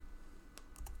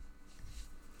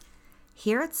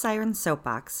Here at Siren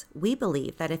Soapbox, we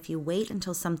believe that if you wait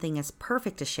until something is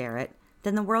perfect to share it,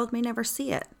 then the world may never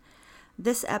see it.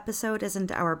 This episode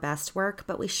isn't our best work,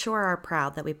 but we sure are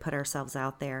proud that we put ourselves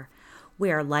out there. We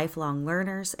are lifelong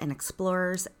learners and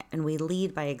explorers, and we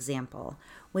lead by example.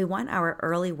 We want our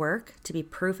early work to be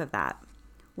proof of that.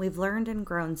 We've learned and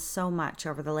grown so much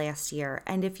over the last year,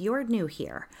 and if you're new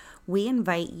here, we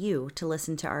invite you to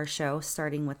listen to our show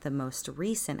starting with the most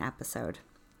recent episode,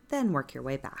 then work your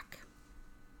way back.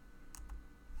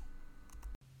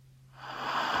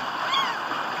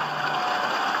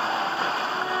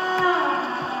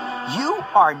 You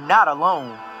are not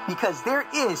alone, because there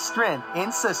is strength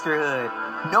in sisterhood.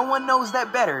 No one knows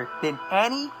that better than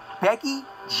Annie, Becky,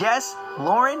 Jess,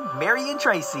 Lauren, Mary, and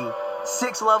Tracy.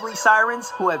 6 lovely sirens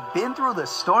who have been through the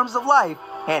storms of life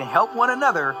and help one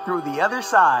another through the other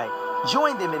side.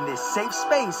 Join them in this safe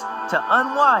space to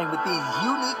unwind with these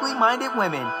uniquely minded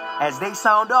women as they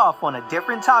sound off on a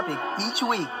different topic each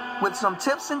week with some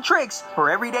tips and tricks for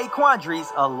everyday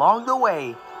quandaries along the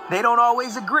way. They don't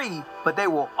always agree, but they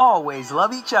will always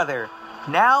love each other.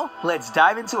 Now, let's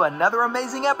dive into another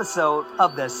amazing episode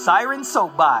of the Siren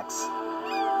Soapbox.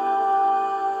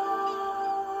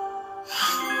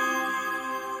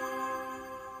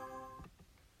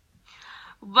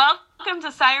 Welcome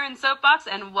to Siren Soapbox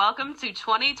and welcome to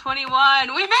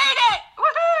 2021. We made it!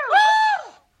 Woohoo!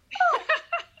 Woo!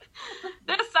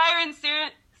 The Sirens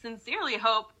sincerely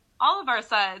hope all of our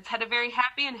sides had a very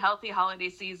happy and healthy holiday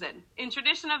season. In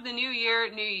tradition of the New Year,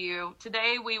 New You,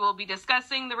 today we will be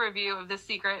discussing the review of The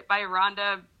Secret by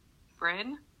Rhonda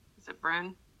Byrne. Is it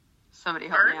Byrne? Somebody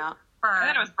help me out. Byrne. I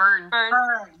thought it was Byrne. Byrne.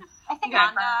 I think Okay.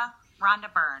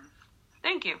 Rhonda Byrne.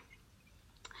 Thank you.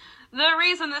 The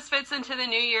reason this fits into the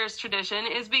New Year's tradition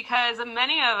is because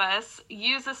many of us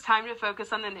use this time to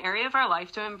focus on an area of our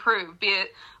life to improve, be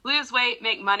it lose weight,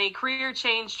 make money, career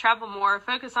change, travel more,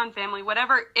 focus on family,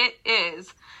 whatever it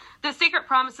is. The Secret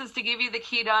promises to give you the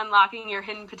key to unlocking your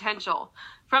hidden potential.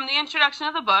 From the introduction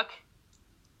of the book,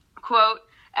 quote,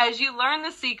 as you learn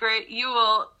the secret, you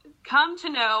will come to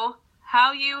know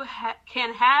how you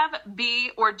can have,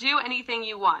 be, or do anything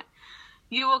you want.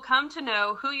 You will come to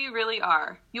know who you really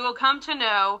are. You will come to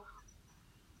know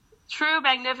true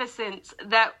magnificence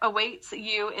that awaits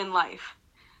you in life.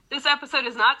 This episode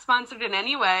is not sponsored in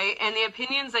any way, and the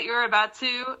opinions that you're about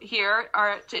to hear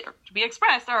are to be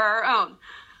expressed are our own.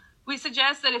 We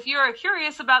suggest that if you are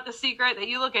curious about The Secret, that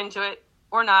you look into it,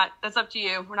 or not. That's up to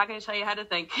you. We're not going to tell you how to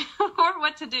think or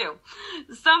what to do.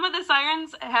 Some of the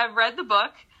Sirens have read the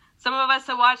book. Some of us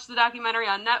have watched the documentary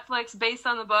on Netflix based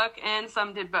on the book, and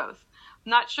some did both. I'm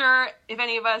not sure if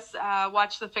any of us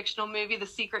watched the fictional movie The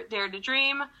Secret Dare to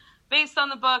Dream based on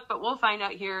the book, but we'll find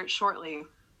out here shortly.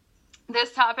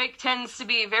 This topic tends to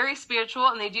be very spiritual,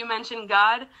 and they do mention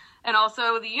God and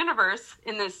also the universe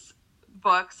in this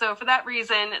book. So for that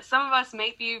reason, some of us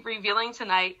may be revealing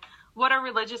tonight what our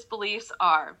religious beliefs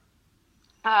are.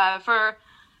 For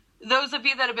those of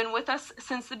you that have been with us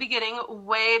since the beginning,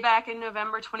 way back in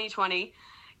November 2020,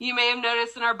 you may have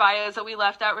noticed in our bios that we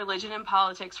left out religion and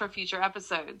politics for future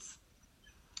episodes.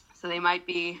 So they might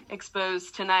be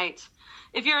exposed tonight.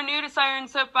 If you're new to Siren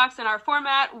Soapbox in our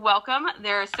format, welcome.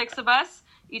 There are 6 of us.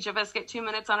 Each of us get 2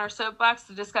 minutes on our soapbox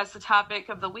to discuss the topic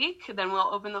of the week. Then we'll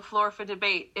open the floor for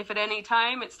debate. If at any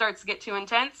time it starts to get too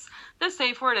intense, the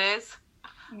safe word is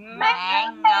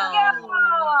Mango.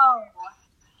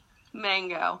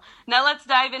 Mango. Now let's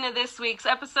dive into this week's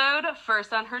episode.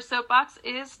 First on her soapbox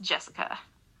is Jessica.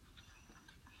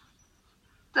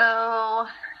 So,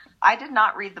 I did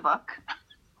not read the book.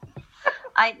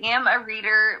 I am a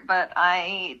reader, but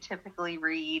I typically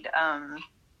read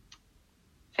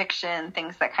fiction,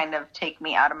 things that kind of take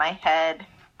me out of my head,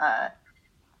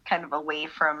 kind of away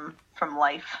from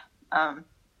life. So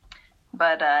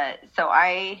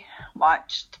I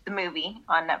watched the movie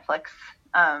on Netflix,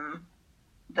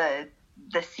 The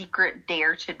Secret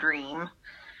Dare to Dream.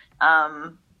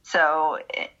 So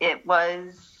it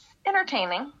was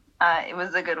entertaining. It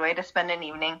was a good way to spend an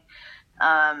evening.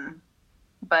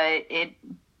 But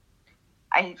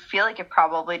I feel like it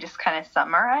probably just kind of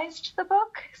summarized the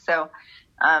book. So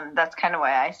that's kind of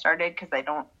why I started, because I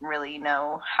don't really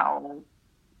know how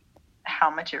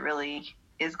much it really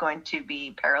is going to be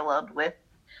paralleled with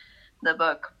the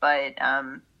book. But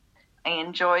I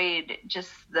enjoyed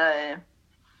just the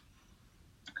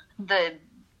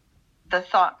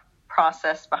thought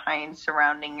process behind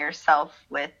surrounding yourself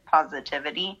with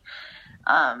positivity,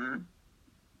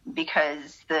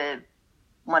 because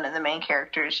one of the main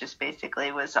characters just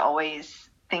basically was always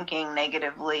thinking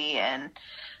negatively and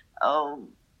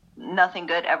nothing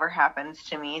good ever happens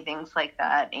to me, things like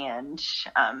that. And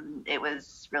it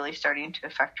was really starting to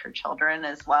affect her children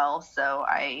as well. So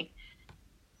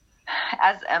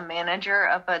as a manager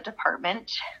of a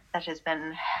department that has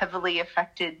been heavily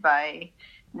affected by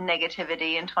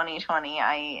negativity in 2020,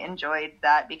 I enjoyed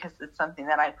that because it's something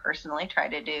that I personally try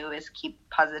to do, is keep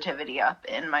positivity up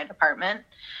in my department.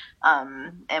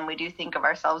 And we do think of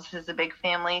ourselves as a big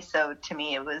family. So to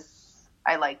me,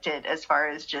 I liked it as far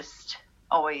as just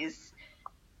always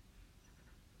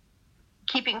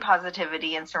keeping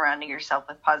positivity and surrounding yourself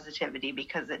with positivity,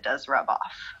 because it does rub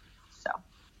off. So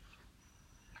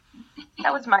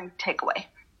that was my takeaway.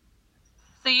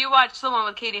 So you watched the one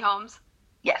with Katie Holmes?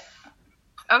 Yes.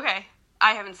 Okay.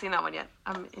 I haven't seen that one yet.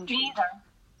 I'm intrigued. Me either.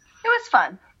 It was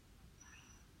fun.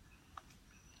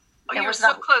 Oh, you were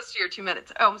so close to your 2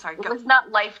 minutes. Oh, I'm sorry. It was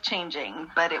not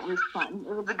life-changing, but it was fun.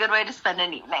 It was a good way to spend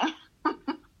an evening.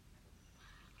 Good.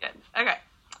 Okay.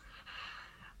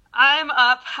 I'm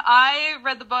up. I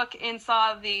read the book and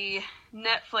saw the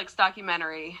Netflix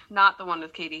documentary, not the one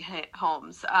with Katie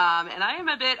Holmes. And I am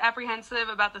a bit apprehensive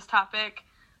about this topic,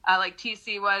 like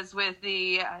TC was with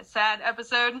the sad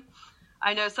episode.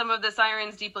 I know some of the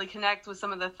sirens deeply connect with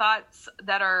some of the thoughts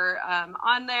that are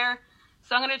on there.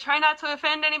 So I'm going to try not to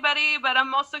offend anybody, but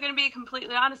I'm also going to be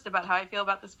completely honest about how I feel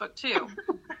about this book, too.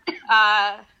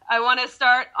 I want to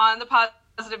start on the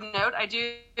positive note. I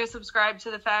do subscribe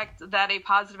to the fact that a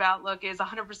positive outlook is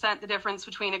 100% the difference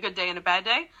between a good day and a bad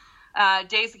day.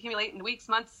 Days accumulate into weeks,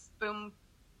 months, boom,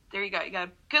 there you go. You got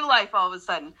a good life all of a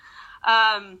sudden.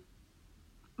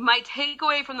 My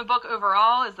takeaway from the book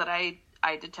overall is that I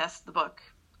detest the book.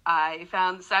 I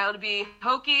found the style to be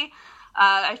hokey.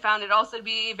 I found it also to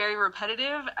be very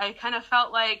repetitive. I kind of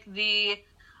felt like the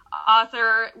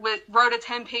author wrote a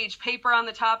 10-page paper on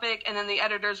the topic, and then the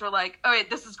editors were like, oh, wait,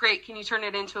 this is great. Can you turn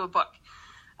it into a book?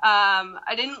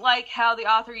 I didn't like how the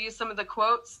author used some of the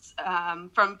quotes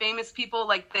from famous people,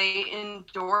 like they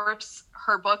endorse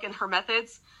her book and her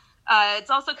methods. It's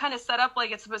also kind of set up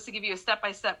like it's supposed to give you a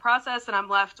step-by-step process, and I'm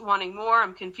left wanting more.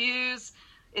 I'm confused.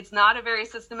 It's not a very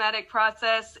systematic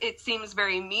process. It seems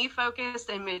very me-focused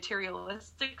and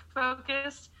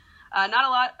materialistic-focused. Not a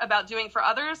lot about doing for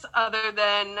others, other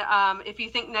than if you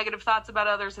think negative thoughts about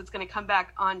others, it's going to come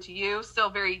back onto you. Still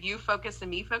very you-focused and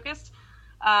me-focused.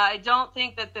 I don't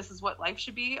think that this is what life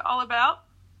should be all about.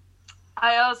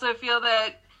 I also feel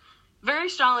that very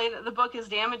strongly that the book is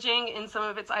damaging in some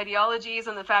of its ideologies,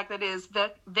 and the fact that it is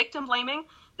victim blaming.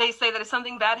 They say that if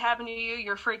something bad happened to you,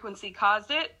 your frequency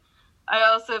caused it. I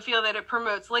also feel that it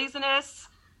promotes laziness.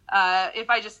 If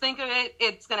I just think of it,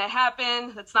 it's going to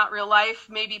happen. That's not real life.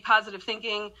 Maybe positive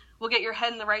thinking will get your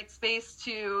head in the right space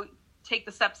to take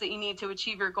the steps that you need to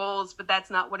achieve your goals, but that's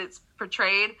not what it's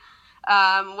portrayed.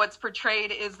 What's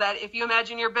portrayed is that if you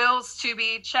imagine your bills to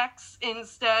be checks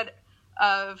instead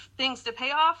of things to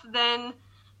pay off, then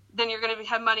you're going to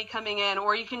have money coming in,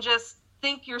 or you can just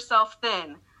think yourself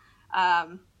thin.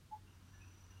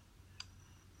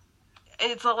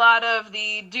 It's a lot of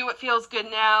the do what feels good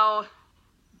now,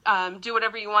 do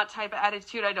whatever you want type of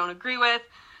attitude I don't agree with.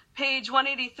 Page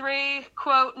 183,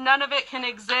 quote, none of it can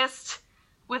exist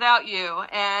without you.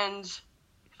 And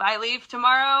if I leave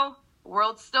tomorrow, the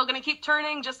world's still going to keep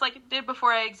turning just like it did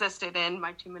before I existed. And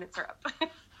my 2 minutes are up.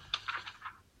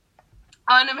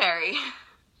 On to Mary.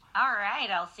 All right,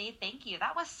 Elsie. Thank you.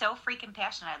 That was so freaking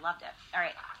passionate. I loved it. All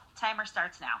right. Timer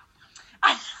starts now.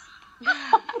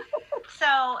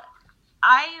 So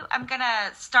I'm going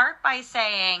to start by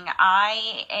saying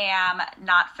I am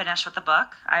not finished with the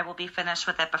book. I will be finished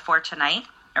with it before tonight,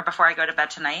 or before I go to bed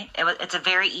tonight. It's a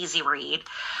very easy read.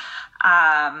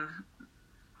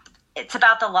 It's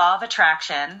about the law of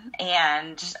attraction,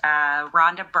 and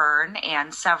Rhonda Byrne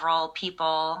and several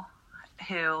people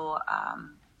who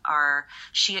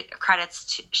she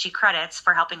credits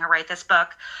for helping her write this book,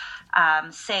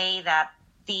 say that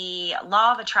the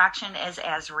law of attraction is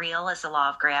as real as the law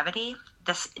of gravity.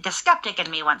 The skeptic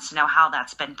in me wants to know how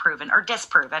that's been proven or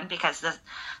disproven, because the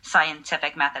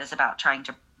scientific method is about trying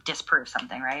to disprove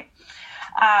something, right?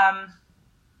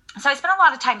 So I spent a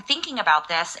lot of time thinking about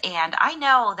this, and I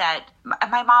know that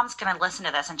my mom's going to listen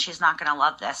to this and she's not going to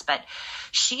love this, but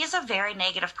she's a very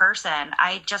negative person.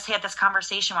 I just had this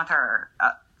conversation with her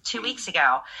 2 weeks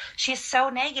ago. She's so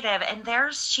negative, and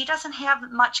she doesn't have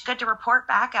much good to report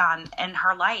back on in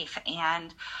her life.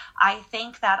 And I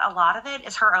think that a lot of it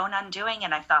is her own undoing.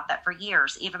 And I've thought that for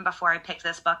years, even before I picked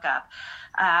this book up.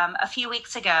 A few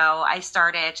weeks ago, I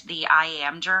started the I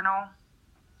Am Journal.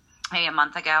 Maybe a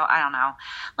month ago. I don't know.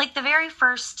 Like the very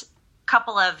first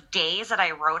couple of days that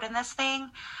I wrote in this thing,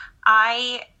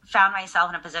 I found myself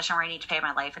in a position where I need to pay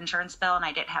my life insurance bill and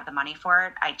I didn't have the money for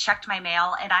it. I checked my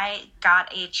mail and I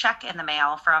got a check in the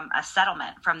mail from a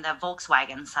settlement, from the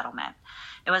Volkswagen settlement.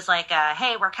 It was like,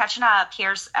 hey, we're catching up.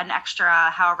 Here's an extra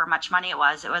however much money it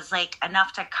was. It was like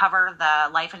enough to cover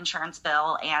the life insurance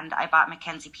bill, and I bought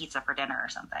Mackenzie pizza for dinner or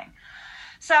something.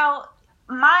 So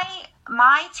my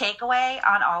takeaway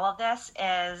on all of this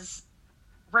is,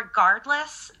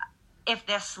 regardless if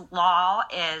this law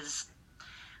is,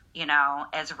 you know,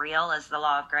 as real as the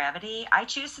law of gravity, I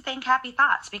choose to think happy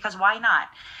thoughts, because why not?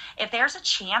 If there's a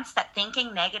chance that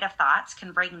thinking negative thoughts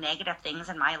can bring negative things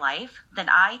in my life, then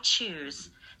I choose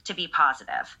to be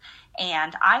positive.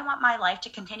 And I want my life to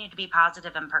continue to be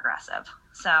positive and progressive.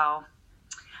 So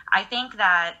I think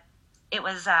that it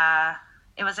was a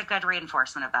good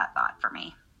reinforcement of that thought for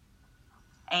me.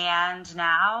 And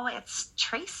now it's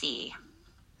Tracy.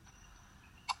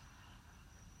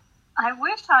 I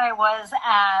wish I was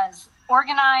as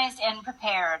organized and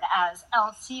prepared as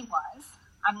Elsie was.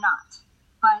 I'm not.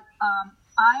 But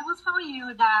I will tell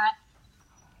you that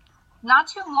not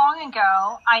too long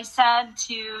ago, I said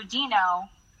to Dino,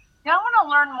 you don't want to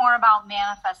learn more about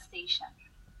manifestation.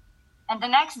 And the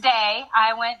next day,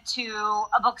 I went to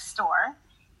a bookstore,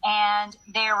 and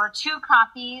there were 2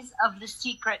 copies of The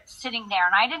Secret sitting there,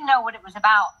 and I didn't know what it was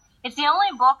about. It's the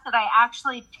only book that I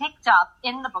actually picked up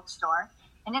in the bookstore,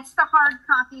 and it's the hard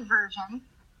copy version.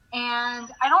 And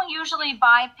I don't usually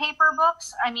buy paper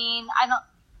books. I mean,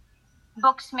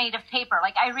 books made of paper.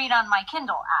 Like, I read on my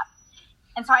Kindle app.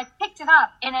 And so I picked it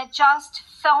up, and it just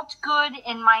felt good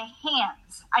in my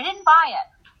hands. I didn't buy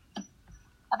it.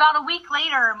 About a week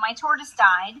later, my tortoise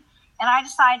died, and I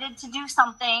decided to do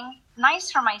something nice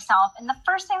for myself. And the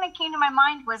first thing that came to my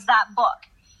mind was that book.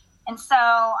 And so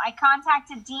I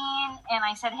contacted Dean, and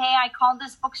I said, hey, I called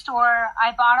this bookstore.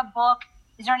 I bought a book.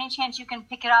 Is there any chance you can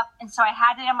pick it up? And so I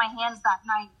had it in my hands that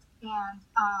night.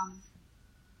 And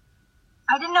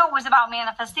I didn't know it was about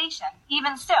manifestation,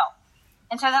 even still.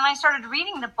 And so then I started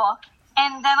reading the book,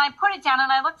 and then I put it down,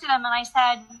 and I looked at him, and I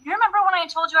said, you remember when I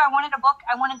told you I wanted a book?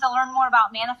 I wanted to learn more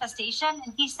about manifestation?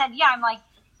 And he said, yeah. I'm like,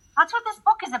 that's what this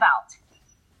book is about.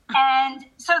 And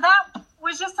so that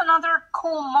was just another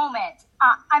cool moment.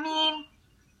 I mean,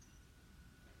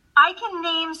 I can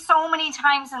name so many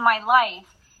times in my life.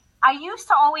 I used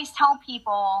to always tell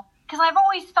people, because I've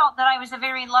always felt that I was a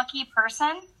very lucky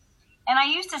person. And I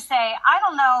used to say, I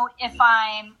don't know if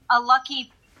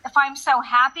I'm so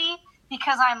happy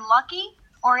because I'm lucky,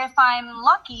 or if I'm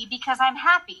lucky because I'm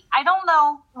happy. I don't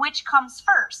know which comes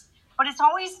first, but it's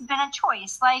always been a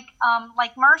choice. Like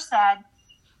Mer said,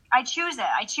 I choose it.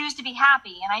 I choose to be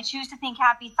happy, and I choose to think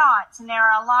happy thoughts. And there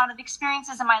are a lot of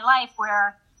experiences in my life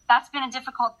where that's been a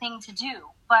difficult thing to do,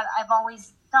 but I've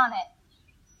always done it.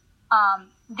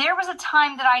 There was a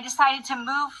time that I decided to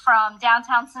move from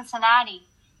downtown Cincinnati,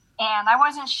 and I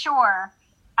wasn't sure.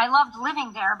 I loved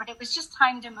living there, but it was just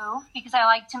time to move because I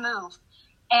like to move.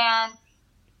 And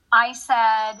I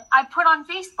said, I put on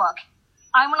Facebook,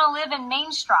 I want to live in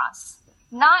Mainstrasse,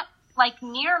 not like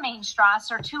near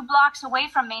Mainstrasse or 2 blocks away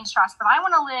from Mainstrasse, but I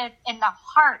want to live in the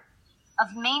heart of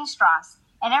Mainstrasse.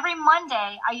 And every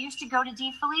Monday, I used to go to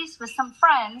De Felice with some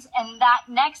friends, and that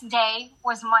next day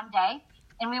was Monday,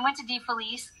 and we went to De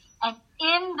Felice, and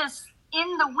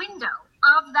in the window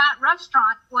of that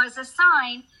restaurant was a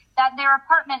sign that their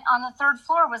apartment on the 3rd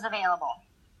floor was available.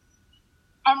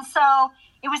 And so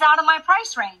it was out of my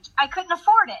price range. I couldn't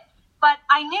afford it, but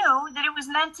I knew that it was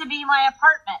meant to be my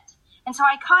apartment. And so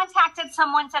I contacted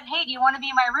someone, said, hey, do you want to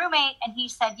be my roommate? And he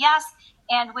said yes.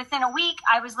 And within a week,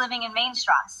 I was living in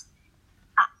Mainstrasse.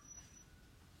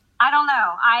 I don't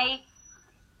know.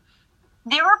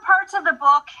 There were parts of the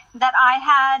book that I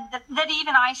had that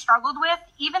even I struggled with,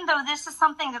 even though this is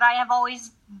something that I have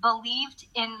always believed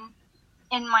in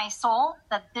my soul,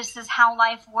 that this is how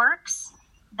life works,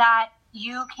 that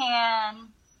you can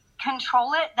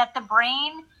control it, that the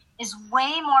brain is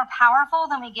way more powerful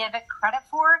than we give it credit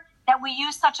for, that we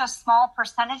use such a small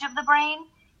percentage of the brain,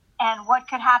 and what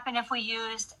could happen if we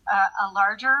used a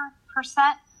larger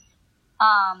percent.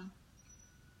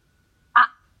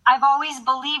 I've always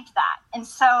believed that. And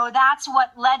so that's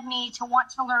what led me to want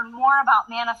to learn more about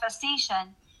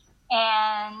manifestation.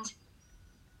 And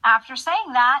after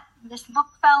saying that, this book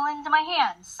fell into my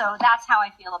hands. So that's how I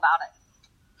feel about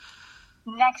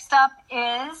it. Next up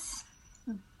is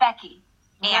Becky.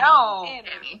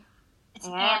 Annie. It's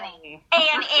Annie.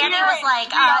 And Annie was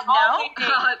like,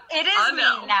 no, it is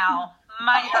me now.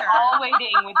 My turn. All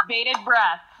waiting with bated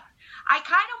breath. I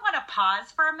kind of want to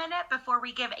pause for a minute before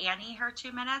we give Annie her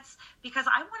 2 minutes, because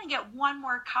I want to get one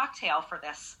more cocktail for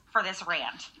this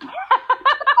rant.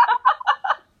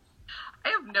 I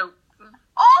have notes.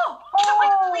 Oh, can we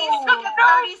please take a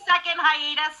 30-second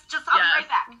hiatus? Just I'll be right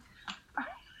back.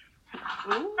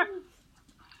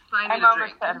 I'm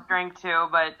almost at a drink too,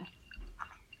 but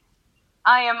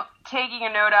I am taking a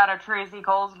note out of Tracy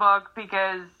Cole's book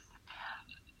because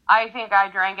I think I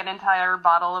drank an entire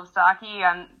bottle of sake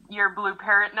on your Blue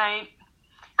Parrot night.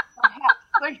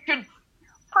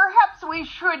 Perhaps we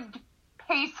should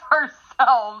pace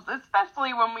ourselves,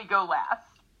 especially when we go last.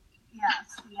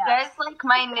 Yes. There's like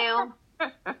my new.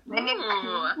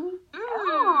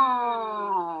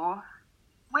 Ooh.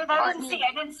 Wait, I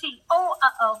didn't see. Oh,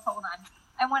 hold on.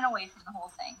 I went away from the whole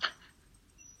thing.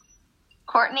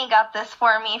 Courtney got this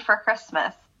for me for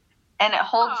Christmas, and it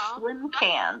holds slim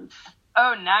cans.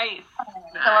 Oh, nice.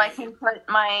 So I can put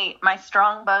my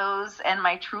Strongbows and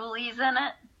my Trulies in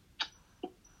it.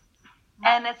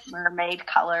 And it's mermaid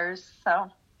colors,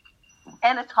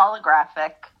 and it's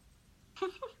holographic.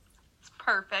 It's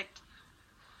perfect.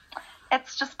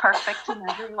 It's just perfect in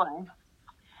every way.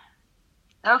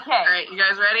 Okay. All right, you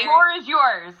guys ready? Floor is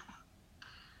yours.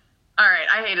 All right,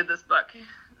 I hated this book.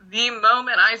 The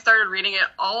moment I started reading it,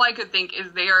 all I could think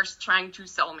is they are trying to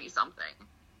sell me something.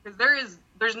 Because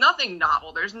there's nothing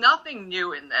novel. There's nothing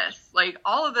new in this. Like,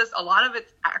 all of this, a lot of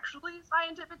it's actually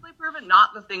scientifically proven,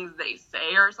 not the things they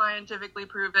say are scientifically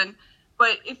proven.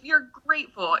 But if you're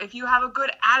grateful, if you have a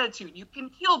good attitude, you can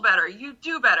feel better, you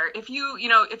do better. If you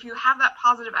have that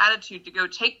positive attitude to go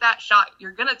take that shot,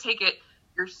 you're going to take it.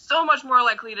 You're so much more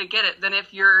likely to get it than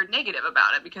if you're negative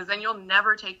about it, because then you'll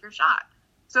never take your shot.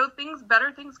 So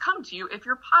better things come to you if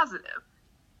you're positive.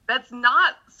 That's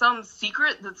not some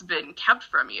secret that's been kept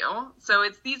from you. So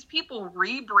it's these people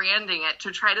rebranding it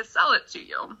to try to sell it to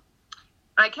you.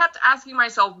 I kept asking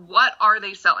myself, what are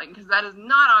they selling? Because that is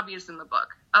not obvious in the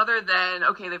book, other than,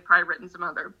 okay, they've probably written some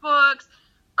other books.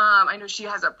 I know she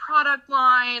has a product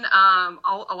line.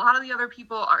 A lot of the other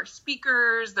people are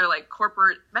speakers. They're like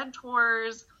corporate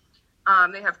mentors.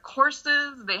 They have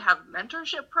courses. They have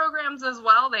mentorship programs as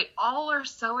well. They all are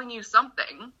selling you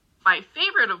something. My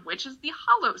favorite of which is the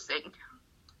HoloSync.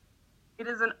 It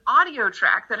is an audio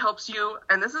track that helps you,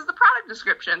 and this is the product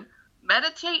description,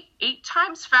 meditate 8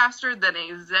 times faster than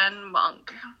a Zen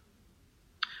monk.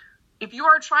 If you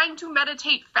are trying to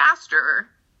meditate faster,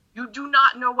 you do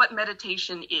not know what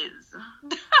meditation is.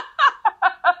 And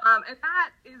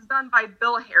that is done by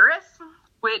Bill Harris,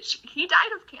 which he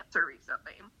died of cancer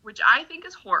recently, which I think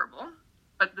is horrible.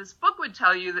 But this book would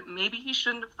tell you that maybe he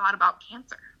shouldn't have thought about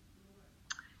cancer.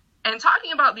 And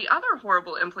talking about the other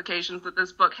horrible implications that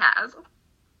this book has,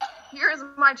 here is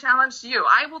my challenge to you.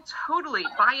 I will totally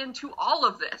buy into all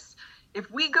of this if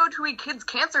we go to a kids'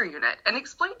 cancer unit and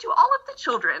explain to all of the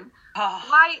children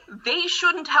why they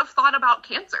shouldn't have thought about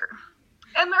cancer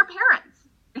and their parents.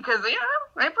 Because, they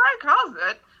probably caused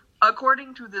it,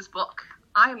 according to this book.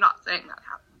 I am not saying that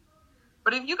happened.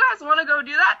 But if you guys want to go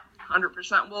do that,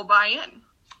 100% will buy in.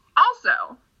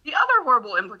 Also, the other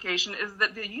horrible implication is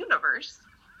that the universe,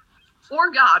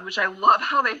 or God, which I love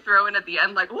how they throw in at the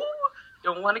end, like, ooh,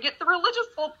 don't want to get the religious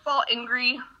folk all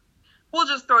angry. We'll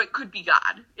just throw it could be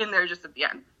God in there just at the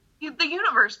end. The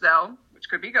universe, though, which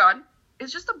could be God,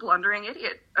 is just a blundering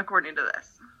idiot, according to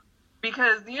this.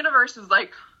 Because the universe is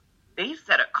like, they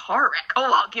said a car wreck.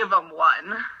 Oh, I'll give them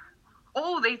one.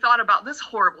 Oh, they thought about this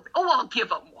horrible thing. Oh, I'll give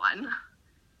them one.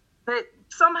 But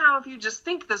somehow, if you just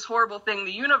think this horrible thing,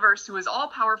 the universe, who is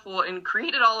all-powerful and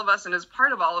created all of us and is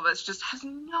part of all of us, just has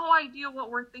no idea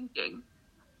what we're thinking.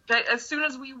 That as soon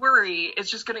as we worry, it's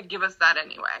just going to give us that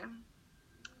anyway.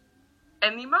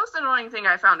 And the most annoying thing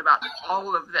I found about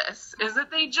all of this is that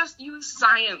they just use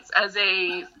science as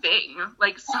a thing.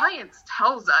 Like, science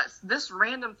tells us this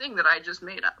random thing that I just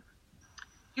made up.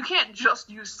 You can't just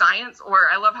use science, or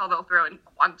I love how they'll throw in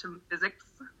quantum physics.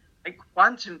 Like,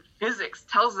 quantum physics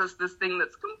tells us this thing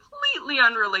that's completely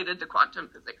unrelated to quantum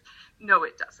physics. No,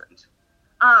 it doesn't.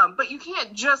 But you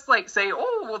can't just, like, say,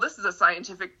 oh, well, this is a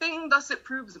scientific thing, thus it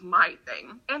proves my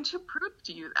thing. And to prove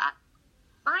to you that,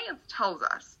 science tells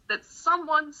us that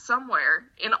someone somewhere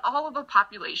in all of the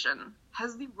population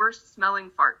has the worst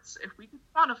smelling farts, if we could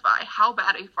quantify how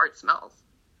bad a fart smells.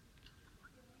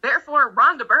 Therefore,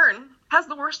 Rhonda Byrne has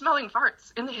the worst smelling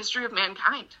farts in the history of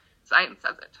mankind. Science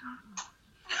says it.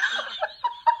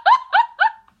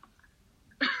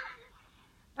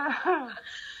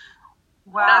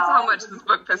 Wow. That's how much this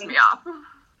book pissed me off.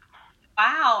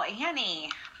 Wow, Annie.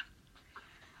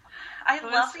 I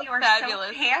love that you are fabulous.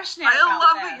 so passionate I about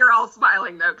love this. that you're all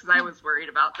smiling, though, because I was worried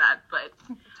about that, but...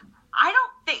 I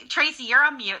don't think... Tracy, you're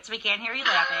on mute, so we can't hear you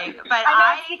laughing. But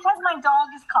I know, it's because my dog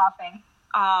is coughing.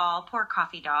 Oh, poor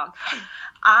coffee dog.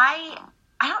 I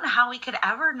don't know how we could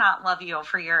ever not love you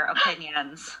for your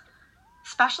opinions.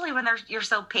 especially when you're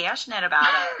so passionate about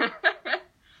it.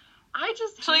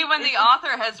 Especially when the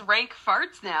author has rank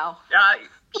farts now.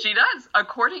 She does,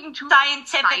 according to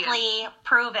scientifically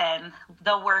proven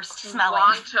the worst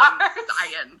smelling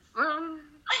science.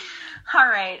 All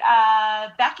right,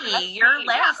 Becky, you're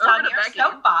last on your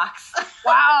soapbox.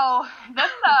 Wow,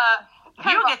 that's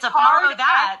you get to follow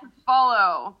that.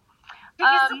 Follow. You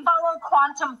get to follow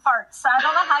quantum farts. I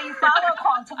don't know how you follow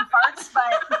quantum farts,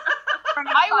 but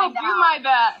I will do my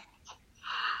best.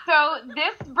 So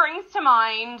this brings to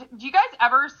mind, do you guys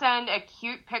ever send a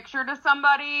cute picture to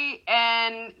somebody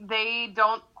and they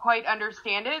don't quite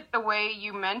understand it the way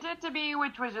you meant it to be,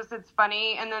 which was just, it's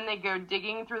funny, and then they go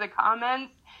digging through the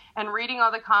comments and reading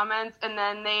all the comments, and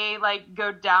then they like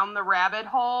go down the rabbit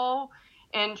hole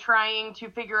and trying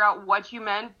to figure out what you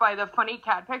meant by the funny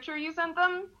cat picture you sent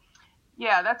them?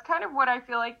 Yeah, that's kind of what I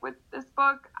feel like with this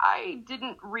book. I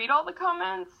didn't read all the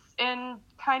comments and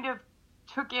kind of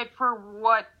took it for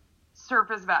what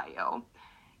surface value.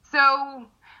 So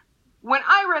when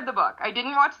I read the book, I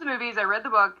didn't watch the movies, I read the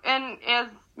book, and as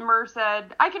Mer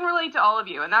said, I can relate to all of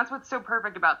you, and that's what's so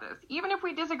perfect about this. Even if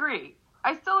we disagree,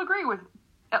 I still agree with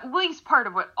at least part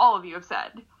of what all of you have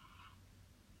said.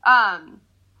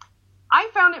 I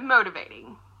found it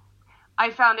motivating.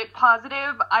 I found it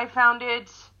positive. I found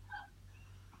it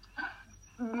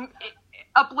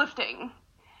uplifting.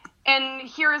 And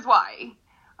here is why.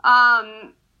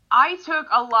 I took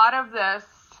a lot of this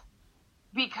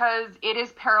because it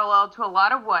is parallel to a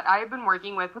lot of what I have been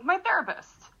working with my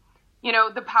therapist. You know,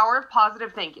 the power of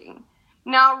positive thinking.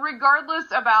 Now, regardless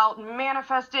about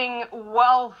manifesting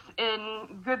wealth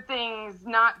and good things,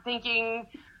 not thinking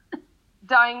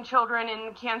dying children in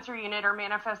the cancer unit are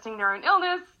manifesting their own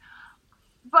illness,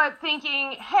 but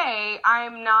thinking, hey,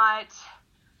 I'm not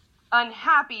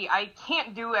unhappy. I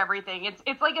can't do everything.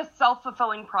 It's like a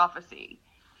self-fulfilling prophecy.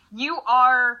 You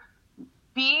are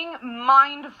being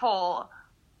mindful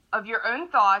of your own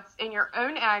thoughts and your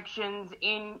own actions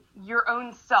in your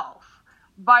own self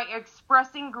by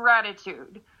expressing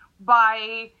gratitude,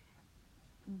 by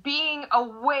being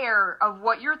aware of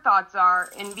what your thoughts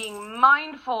are and being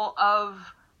mindful of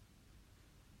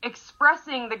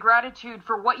expressing the gratitude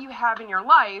for what you have in your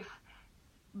life.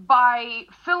 By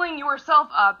filling yourself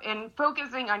up and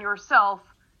focusing on yourself.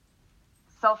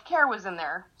 Self-care was in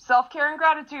there. Self-care and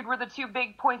gratitude were the two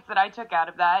big points that I took out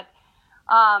of that.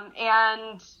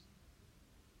 And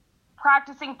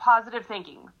practicing positive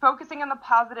thinking. Focusing on the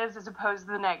positives as opposed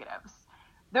to the negatives.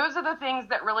 Those are the things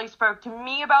that really spoke to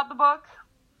me about the book.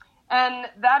 And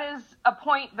that is a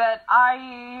point that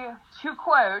to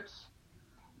quote,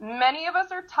 many of us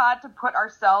are taught to put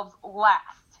ourselves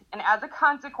last. And as a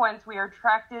consequence, we are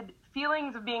attracted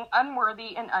feelings of being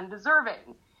unworthy and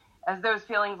undeserving. As those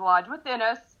feelings lodge within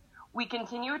us, we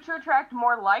continue to attract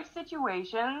more life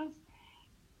situations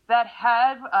that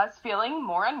have us feeling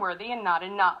more unworthy and not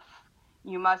enough.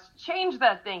 You must change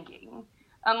that thinking.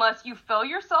 Unless you fill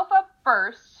yourself up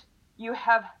first, you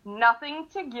have nothing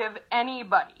to give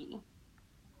anybody.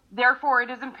 Therefore, it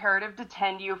is imperative to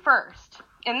tend you first.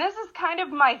 And this is kind of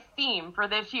my theme for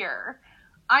this year.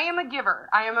 I am a giver.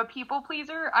 I am a people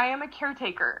pleaser. I am a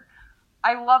caretaker.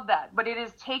 I love that, but it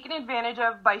is taken advantage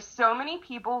of by so many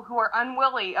people who are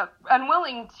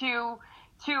unwilling to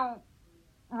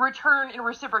return and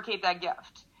reciprocate that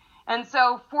gift. And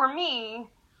so for me,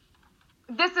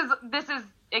 this is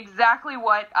exactly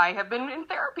what I have been in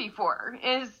therapy for,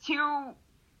 is to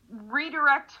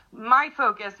redirect my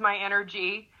focus, my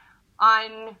energy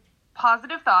on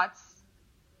positive thoughts,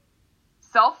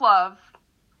 self-love,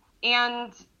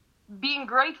 and being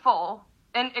grateful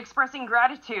and expressing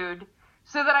gratitude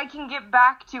so that I can get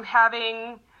back to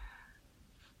having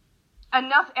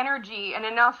enough energy and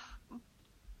enough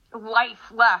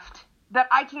life left that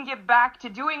I can get back to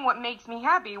doing what makes me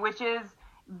happy, which is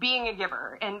being a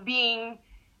giver and being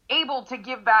able to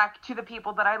give back to the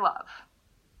people that I love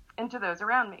and to those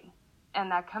around me. And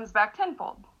that comes back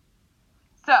tenfold.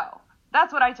 So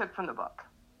that's what I took from the book.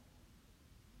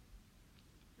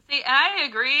 See, I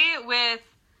agree with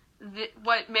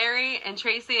what Mary and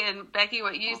Tracy and Becky,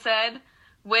 what you said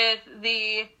with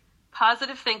the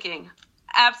positive thinking.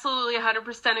 Absolutely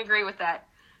 100% agree with that.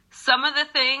 Some of the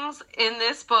things in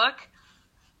this book,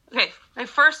 okay, my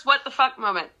first what the fuck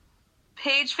moment.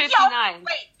 Page 59. Yo,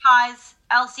 wait, pause.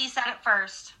 Elsie said it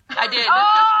first. I did.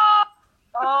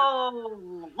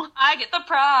 Oh. I get the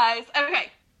prize.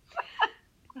 Okay.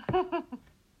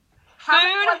 How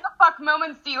many what the fuck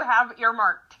moments do you have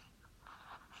earmarked?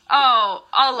 Oh,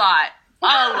 a lot. A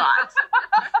lot.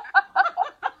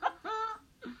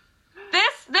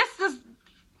 This is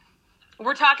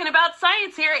We're talking about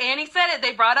science here. Annie said it.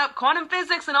 They brought up quantum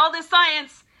physics and all this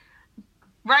science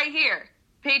right here.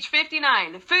 Page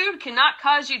 59. Food cannot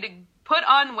cause you to put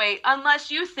on weight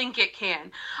unless you think it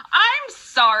can. I'm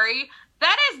sorry.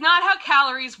 That is not how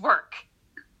calories work.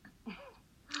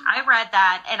 I read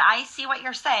that and I see what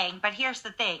you're saying, but here's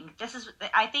the thing.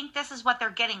 I think this is what they're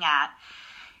getting at.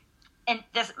 And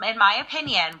this, in my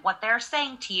opinion, what they're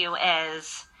saying to you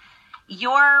is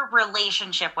your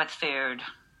relationship with food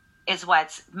is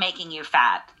what's making you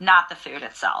fat, not the food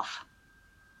itself.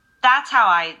 That's how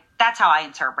I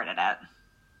interpreted it.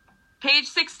 Page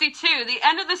 62, the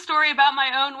end of the story about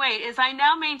my own weight is I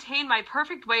now maintain my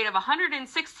perfect weight of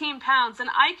 116 pounds and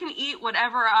I can eat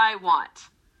whatever I want.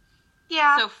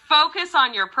 Yeah. So focus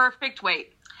on your perfect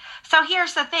weight. So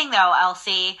here's the thing though,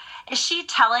 Elsie. Is she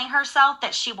telling herself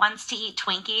that she wants to eat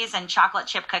Twinkies and chocolate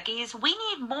chip cookies? We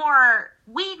need more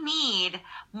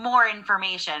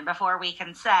information before we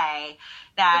can say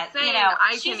that, saying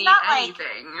I can eat not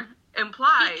anything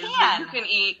implies that you can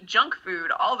eat junk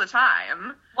food all the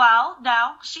time. Well,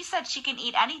 no, she said she can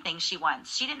eat anything she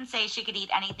wants. She didn't say she could eat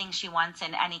anything she wants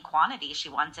in any quantity she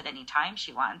wants at any time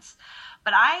she wants.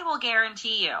 But I will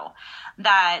guarantee you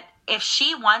that if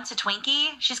she wants a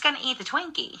Twinkie, she's going to eat the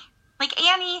Twinkie. Like,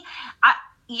 Annie,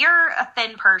 you're a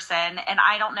thin person, and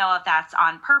I don't know if that's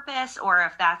on purpose or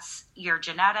if that's your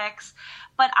genetics,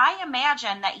 but I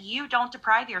imagine that you don't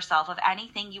deprive yourself of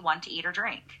anything you want to eat or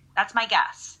drink. That's my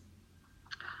guess.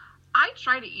 I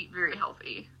try to eat very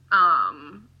healthy.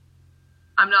 I'm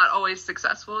not always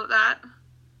successful at that.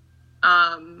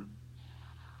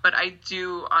 But I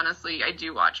do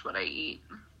watch what I eat.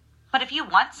 But if you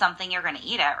want something, you're going to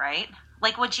eat it, right?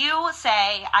 Like, would you say,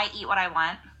 I eat what I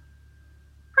want?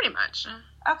 Pretty much.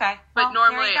 Okay. But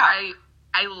normally I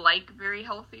like very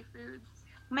healthy foods.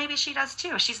 Maybe she does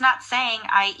too. She's not saying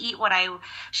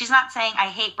she's not saying I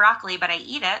hate broccoli, but I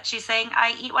eat it. She's saying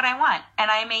I eat what I want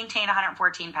and I maintain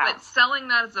 114 pounds. But selling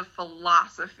that as a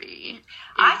philosophy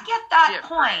I get that different.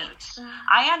 point.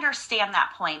 I understand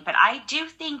that point, but I do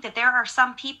think that there are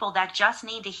some people that just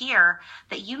need to hear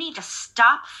that you need to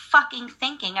stop fucking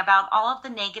thinking about all of the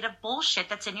negative bullshit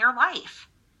that's in your life.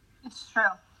 It's true.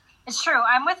 It's true.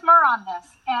 I'm with Mur on this.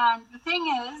 And the thing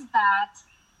is that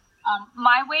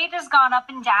my weight has gone up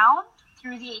and down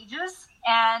through the ages,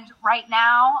 and right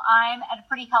now I'm at a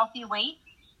pretty healthy weight.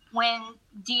 When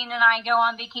Dean and I go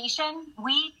on vacation,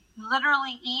 we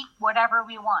literally eat whatever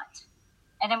we want.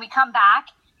 And then we come back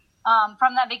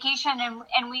from that vacation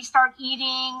and we start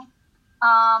eating,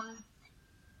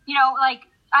 like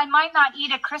I might not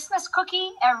eat a Christmas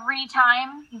cookie every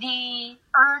time the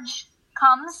urge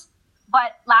comes,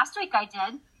 but last week I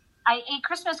did. I ate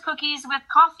Christmas cookies with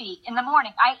coffee in the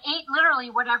morning. I ate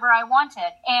literally whatever I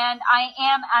wanted. And I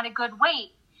am at a good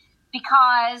weight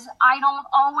because I don't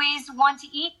always want to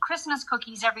eat Christmas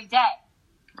cookies every day.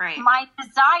 Right. My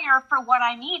desire for what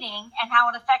I'm eating and how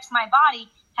it affects my body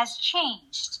has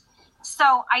changed.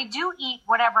 So I do eat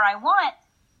whatever I want.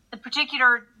 The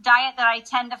particular diet that I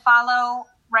tend to follow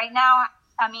right now,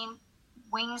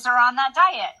 wings are on that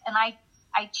diet. And I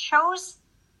chose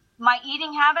my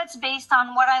eating habits based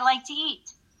on what I like to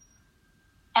eat.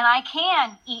 And I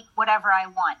can eat whatever I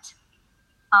want.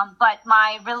 But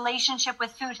my relationship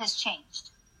with food has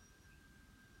changed.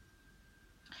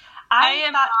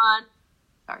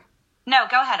 No,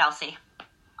 go ahead, Elsie.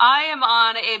 I am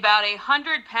on about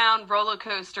 100-pound roller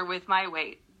coaster with my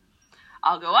weight.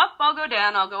 I'll go up, I'll go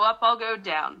down, I'll go up, I'll go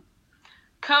down.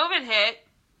 COVID hit.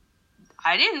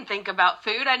 I didn't think about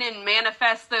food. I didn't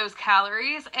manifest those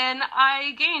calories, and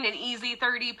I gained an easy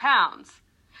 30 pounds.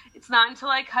 It's not until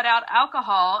I cut out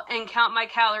alcohol and count my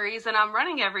calories and I'm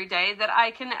running every day that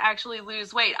I can actually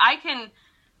lose weight. I can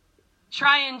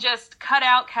try and just cut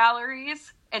out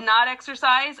calories and not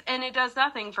exercise, and it does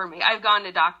nothing for me. I've gone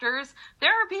to doctors. There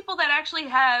are people that actually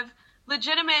have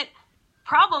legitimate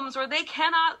problems where they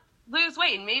cannot lose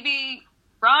weight. And maybe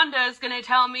Rhonda is going to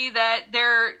tell me that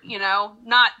they're,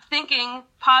 not thinking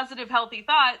positive, healthy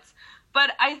thoughts.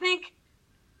 But I think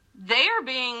they are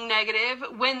being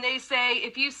negative when they say,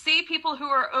 if you see people who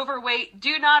are overweight,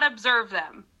 do not observe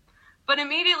them. But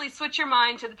immediately switch your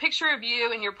mind to the picture of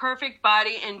you in your perfect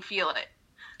body and feel it.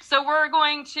 So we're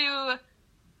going to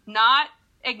not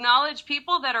acknowledge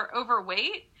people that are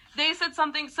overweight. They said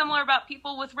something similar about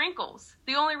people with wrinkles.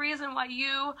 The only reason why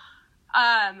you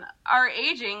are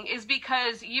aging is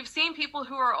because you've seen people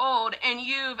who are old and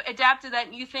you've adapted that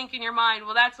and you think in your mind,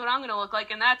 well, that's what I'm going to look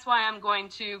like and that's why I'm going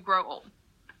to grow old.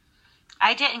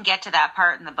 I didn't get to that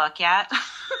part in the book yet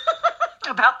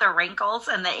about the wrinkles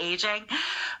and the aging,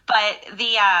 but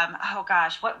the,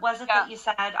 what was it that you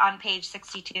said on page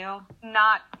 62?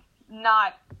 Not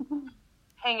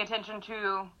paying attention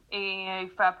to a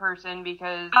fat person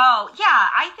because... Oh, yeah,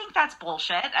 I think that's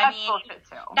bullshit. That's bullshit,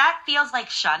 too. That feels like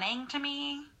shunning to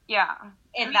me. Yeah.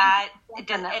 In that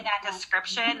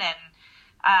description,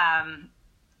 and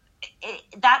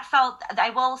that felt... I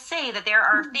will say that there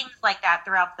are things like that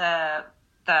throughout the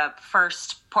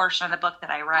first portion of the book that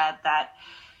I read that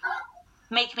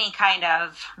make me kind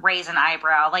of raise an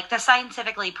eyebrow. Like the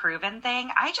scientifically proven thing,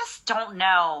 I just don't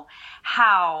know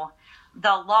how the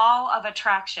law of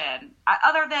attraction,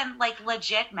 other than like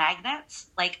legit magnets,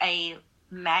 like a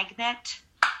magnet.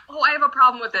 Oh, I have a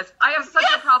problem with this. I have such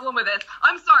a problem with this.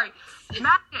 I'm sorry.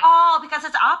 Magnet. Oh, because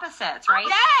it's opposites, right?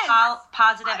 Yes.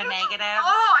 Positive and negative.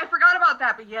 Oh, I forgot about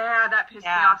that. But yeah, that pissed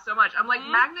me off so much. I'm like,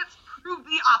 magnets prove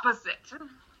the opposite.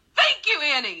 Thank you,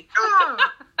 Annie.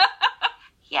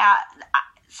 Yeah,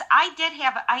 I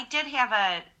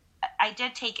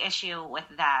did take issue with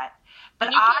that. But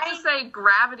and you can't just say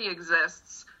gravity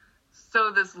exists,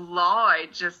 so this law I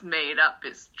just made up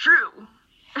is true.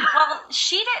 Well,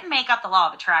 she didn't make up the law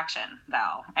of attraction,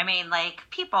 though. I mean, like,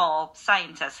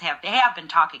 scientists have been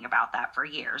talking about that for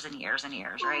years and years and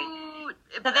years, right? Ooh,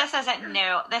 so this isn't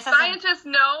new. Scientists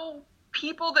know.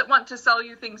 People that want to sell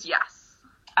you things, yes.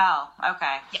 Oh,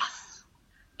 okay. Yes.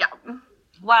 Yeah.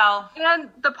 Well. And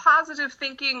the positive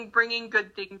thinking, bringing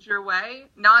good things your way,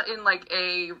 not in like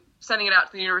a sending it out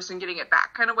to the universe and getting it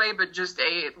back kind of way, but just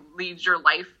it leads your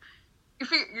life.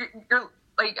 If you're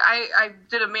like, I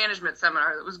did a management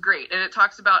seminar that was great, and it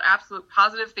talks about absolute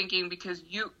positive thinking because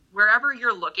wherever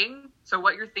you're looking, so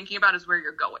what you're thinking about is where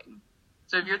you're going.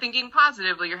 So if you're thinking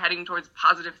positively, you're heading towards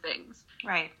positive things.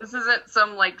 Right. This isn't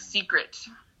some like secret.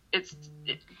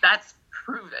 That's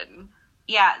proven.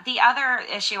 Yeah, the other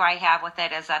issue I have with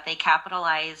it is that they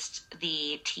capitalized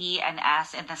the T and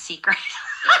S in the secret.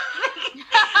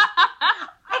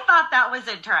 I thought that was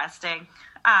interesting.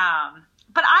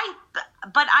 But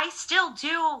I still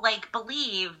do like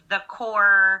believe the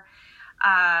core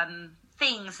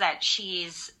things that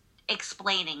she's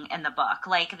explaining in the book,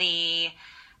 like the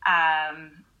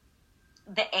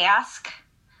ask,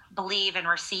 believe, and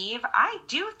receive. I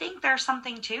do think there's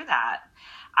something to that.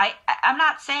 I'm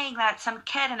not saying that some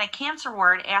kid in a cancer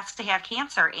ward asks to have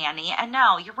cancer, Annie. And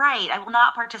no, you're right. I will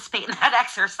not participate in that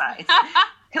exercise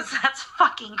because that's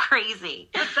fucking crazy.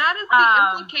 But that is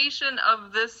the implication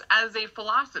of this as a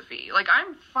philosophy. Like,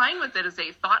 I'm fine with it as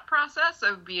a thought process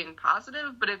of being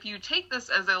positive, but if you take this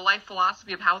as a life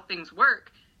philosophy of how things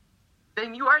work,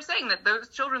 then you are saying that those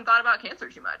children thought about cancer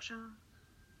too much.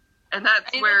 And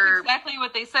that's where... That's exactly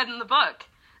what they said in the book.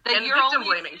 That and victim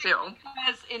blaming, too.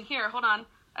 Because in here, hold on.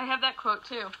 I have that quote,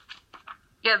 too.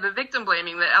 Yeah, the victim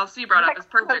blaming that LC brought up is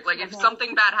perfect. Like, if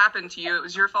something bad happened to you, it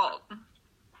was your fault.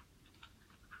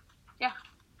 Yeah.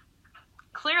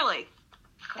 Clearly.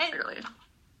 Yeah,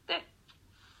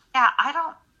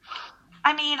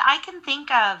 I can think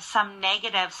of some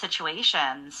negative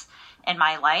situations in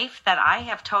my life that I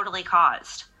have totally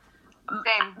caused.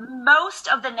 Same. Most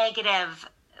of the negative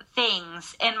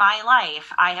things in my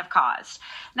life I have caused.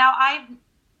 Now,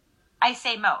 I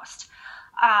say most.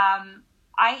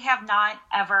 I have not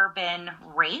ever been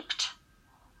raped,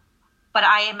 but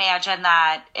I imagine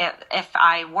that if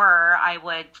I were, I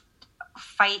would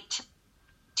fight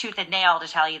tooth and nail to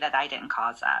tell you that I didn't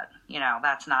cause that. You know,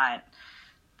 that's not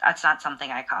something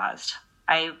I caused.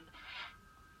 I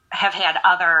have had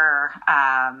other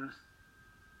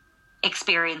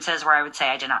experiences where I would say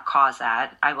I did not cause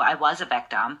that. I was a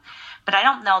victim, but I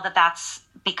don't know that that's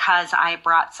because I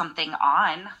brought something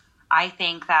on. I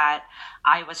think that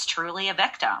I was truly a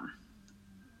victim.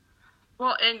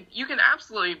 Well, and you can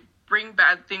absolutely bring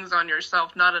bad things on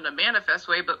yourself, not in a manifest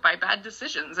way, but by bad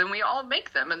decisions, and we all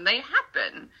make them, and they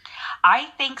happen. I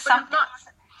think some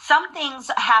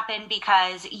things happen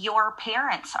because your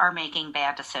parents are making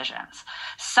bad decisions.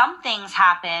 Some things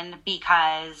happen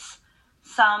because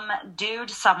some dude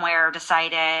somewhere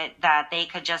decided that they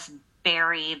could just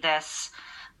bury this,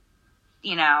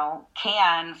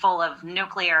 can full of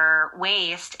nuclear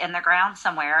waste in the ground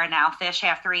somewhere, and now fish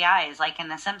have three eyes, like in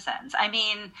The Simpsons. I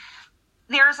mean,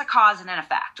 there's a cause and an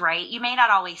effect, right? You may not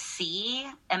always see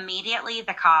immediately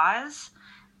the cause,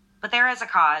 but there is a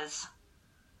cause.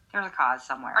 There's a cause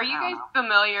somewhere. Are you guys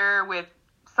familiar with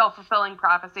self-fulfilling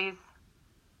prophecies?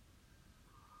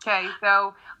 Okay,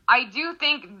 so I do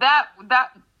think that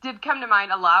did come to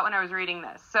mind a lot when I was reading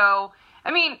this. So,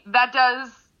 I mean, that does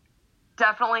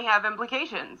definitely have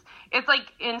implications. It's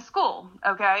like in school,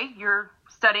 okay? You're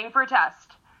studying for a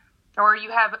test, or you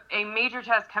have a major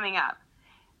test coming up.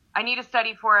 I need to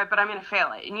study for it, but I'm going to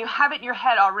fail it. And you have it in your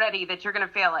head already that you're going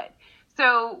to fail it.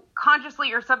 So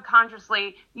consciously or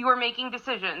subconsciously, you are making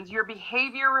decisions. Your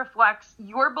behavior reflects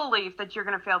your belief that you're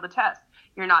going to fail the test.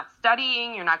 You're not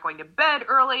studying. You're not going to bed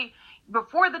early.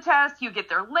 Before the test, you get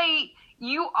there late.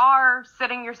 You are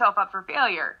setting yourself up for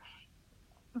failure.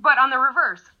 But on the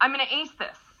reverse, I'm going to ace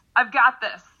this. I've got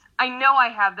this. I know I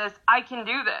have this. I can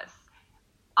do this.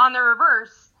 On the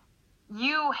reverse,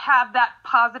 you have that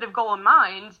positive goal in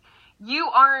mind. You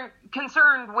aren't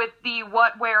concerned with the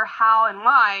what, where, how, and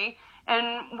why,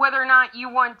 and whether or not you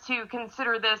want to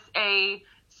consider this a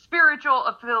spiritual,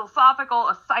 a philosophical,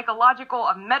 a psychological,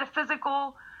 a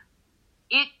metaphysical.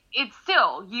 It's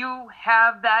still, you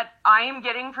have that I am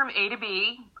getting from A to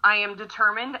B. I am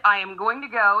determined. I am going to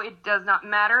go. It does not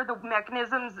matter the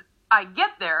mechanisms I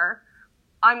get there.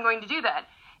 I'm going to do that.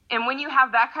 And when you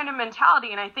have that kind of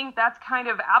mentality, and I think that's kind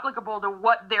of applicable to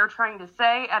what they're trying to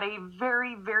say at a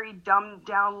very, very dumbed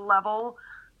down level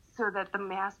so that the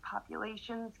mass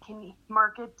populations can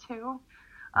market to.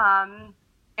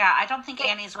 Yeah, I don't think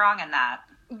Annie's wrong in that.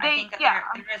 I think that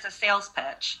there is a sales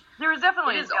pitch. There is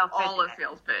definitely a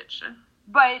sales pitch.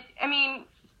 But, I mean,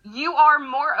 you are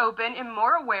more open and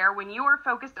more aware when you are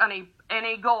focused on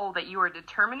a goal that you are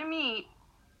determined to meet.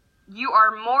 You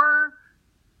are more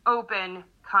open,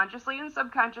 consciously and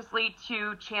subconsciously,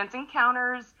 to chance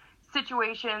encounters,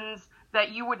 situations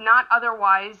that you would not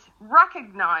otherwise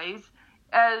recognize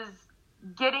as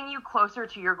getting you closer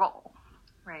to your goal.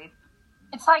 Right.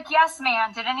 It's like Yes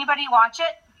Man. Did anybody watch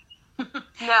it?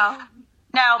 No.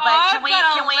 No, but I've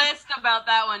got a list about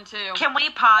that one too. Can we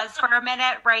pause for a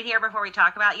minute right here before we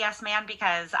talk about Yes Man?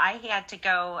 Because I had to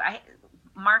go.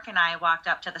 Mark and I walked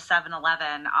up to the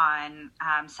 7-Eleven on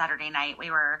Saturday night.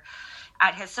 We were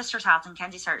at his sister's house, and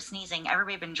Kenzie started sneezing.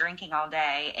 Everybody had been drinking all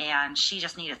day, and she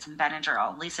just needed some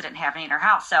Benadryl. Lisa didn't have any in her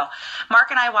house. So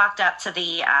Mark and I walked up to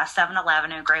the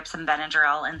 7-Eleven and grabbed some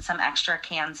Benadryl and some extra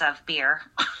cans of beer.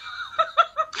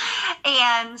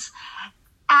 And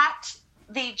at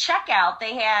the checkout,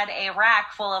 they had a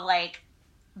rack full of like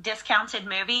discounted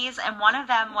movies, and one of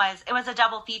them was a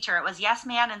double feature. It was Yes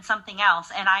Man and something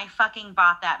else, and I fucking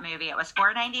bought that movie. It was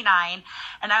 $4.99,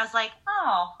 and I was like,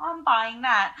 oh, I'm buying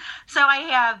that. So I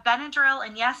have Benadryl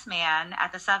and Yes Man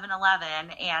at the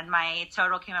 7-Eleven, and my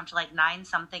total came up to like 9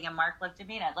 something, and Mark looked at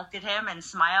me, and I looked at him and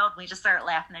smiled. We just started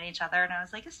laughing at each other, and I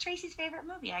was like, it's Tracy's favorite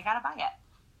movie. I gotta buy it.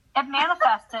 It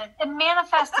manifested. It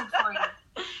manifested for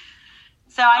you.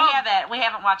 So I have it. We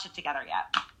haven't watched it together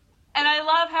yet. And I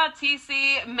love how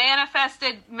TC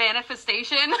manifested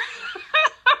manifestation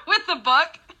with the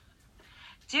book.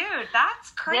 Dude,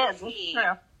 that's crazy. It is, it's true.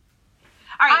 All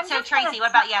right, I'm so Tracy, what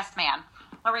about Yes Man?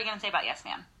 What were you going to say about Yes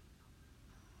Man?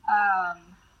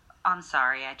 I'm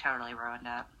sorry, I totally ruined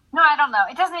it. No, I don't know.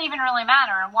 It doesn't even really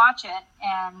matter. And watch it,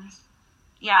 and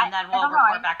yeah, and then we'll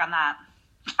report back on that.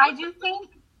 I do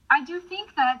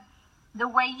think that the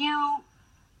way you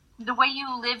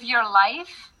live your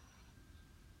life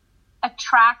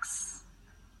attracts.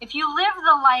 If you live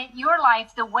your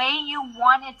life the way you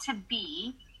want it to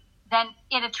be, then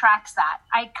it attracts that.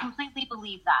 I completely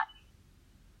believe that.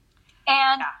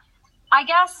 And I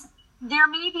guess there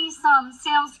may be some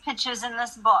sales pitches in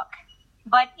this book,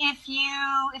 but if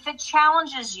it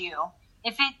challenges you,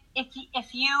 if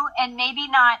you, and maybe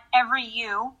not every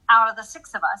you out of the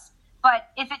 6 of us, but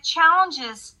if it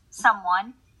challenges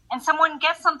someone and someone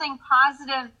gets something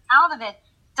positive out of it,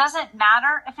 doesn't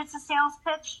matter if it's a sales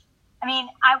pitch. I mean,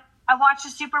 I watch the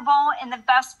Super Bowl, and the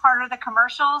best part of the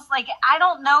commercials, like, I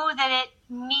don't know that it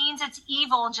means it's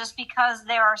evil just because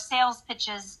there are sales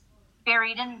pitches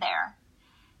buried in there.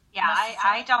 Yeah,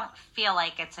 I don't feel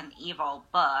like it's an evil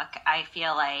book. I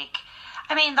feel like,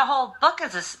 the whole book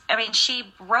is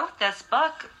she wrote this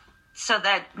book so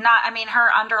that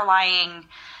her underlying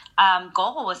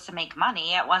goal was to make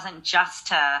money. It wasn't just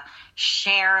to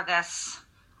share this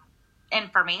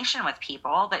information with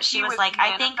people, but she was like,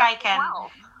 I think I can.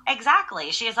 Wealth.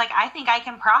 Exactly. She was like, I think I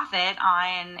can profit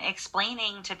on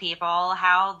explaining to people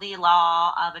how the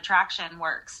law of attraction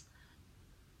works.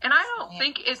 And I don't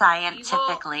think it's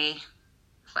scientifically.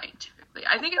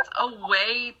 I think it's a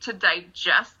way to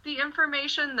digest the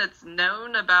information that's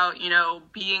known about,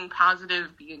 being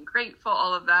positive, being grateful,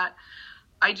 all of that.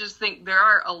 I just think there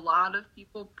are a lot of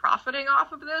people profiting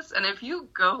off of this. And if you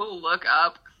go look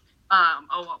up,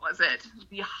 what was it?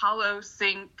 The Hollow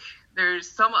Sync. There's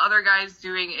some other guys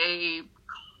doing a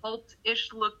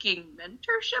cult-ish looking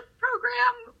mentorship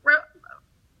program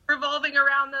revolving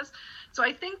around this. So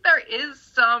I think there is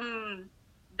some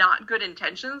not good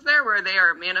intentions there where they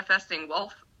are manifesting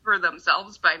wealth for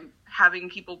themselves by having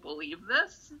people believe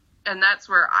this. And that's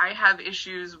where I have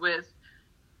issues with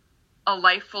a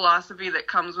life philosophy that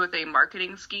comes with a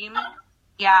marketing scheme.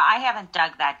 Yeah, I haven't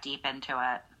dug that deep into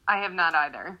it. I have not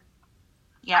either.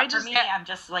 Yeah, for me, I'm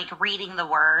just like reading the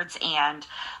words, and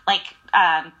like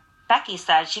Becky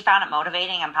said, she found it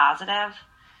motivating and positive.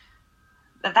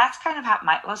 But that's kind of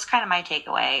was kind of my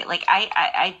takeaway. Like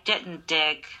I didn't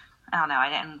dig. I don't know. I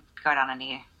didn't go down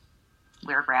any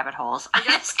weird rabbit holes. I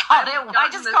just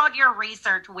called your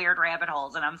research weird rabbit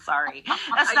holes, and I'm sorry.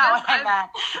 That's not what I meant.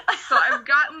 So I've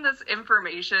gotten this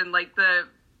information, like the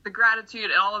gratitude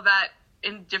and all of that,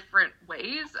 in different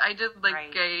ways. I did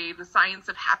the Science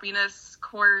of Happiness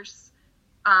course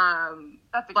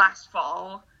last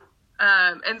fall,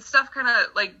 and stuff kind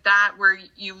of like that, where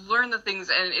you learn the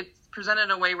things and it's presented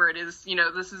in a way where it is,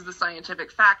 this is the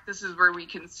scientific fact, this is where we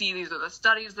can see these are the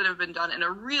studies that have been done in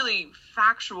a really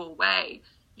factual way.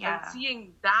 Yeah. And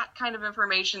seeing that kind of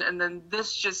information, and then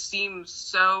this just seems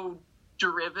so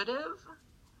derivative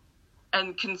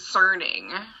and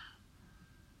concerning.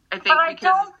 I think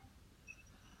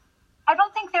I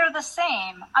don't think they're the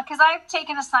same, because I've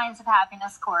taken a Science of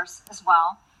Happiness course as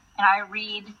well, and I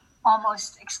read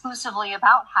almost exclusively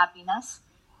about happiness.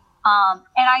 And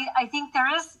I think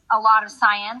there is a lot of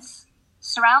science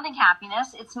surrounding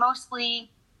happiness. It's largely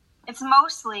a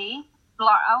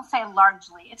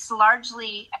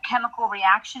chemical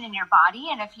reaction in your body.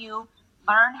 And if you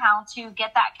learn how to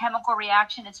get that chemical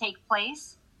reaction to take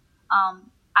place,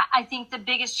 I think the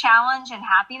biggest challenge in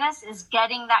happiness is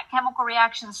getting that chemical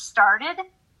reaction started.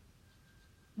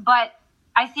 But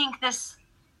I think this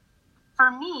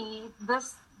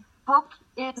book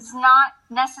is not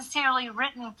necessarily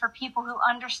written for people who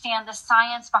understand the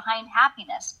science behind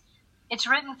happiness. It's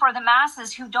written for the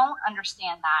masses who don't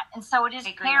understand that. And so it is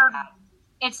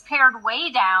pared way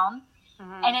down,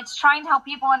 and it's trying to help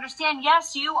people understand,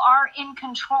 yes, you are in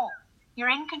control. You're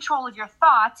in control of your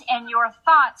thoughts, and your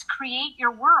thoughts create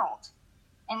your world.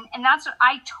 And that's what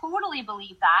I totally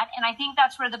believe that. And I think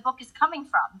that's where the book is coming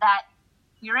from, that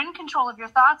you're in control of your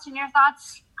thoughts, and your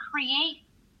thoughts create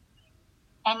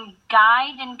and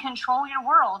guide and control your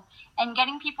world. And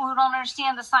getting people who don't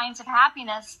understand the science of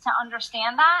happiness to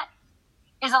understand that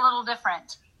is a little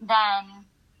different than...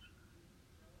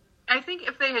 I think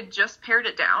if they had just pared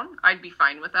it down, I'd be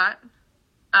fine with that.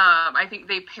 I think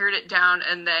they pared it down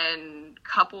and then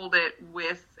coupled it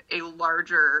with a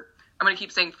larger, I'm going to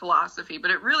keep saying philosophy, but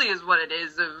it really is what it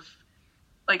is, of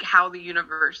like how the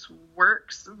universe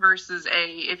works versus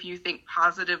if you think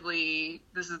positively,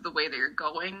 this is the way that you're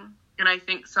going. And I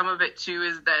think some of it too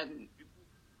is then,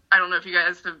 I don't know if you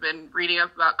guys have been reading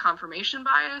up about confirmation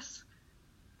bias,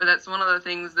 but that's one of the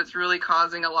things that's really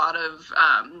causing a lot of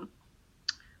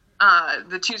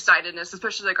the two-sidedness,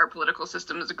 especially like our political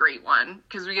system is a great one,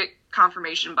 because we get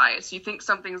confirmation bias. You think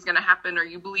something's going to happen, or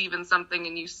you believe in something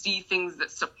and you see things that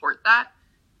support that,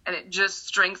 and it just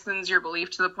strengthens your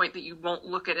belief to the point that you won't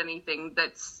look at anything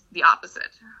that's the opposite.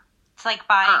 It's like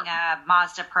buying a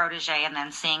Mazda Protege and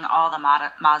then seeing all the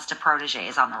Mazda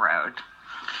Proteges on the road.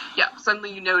 Yeah,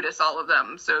 suddenly you notice all of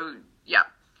them. So, yeah.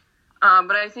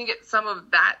 But I think it's some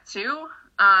of that, too.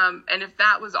 And if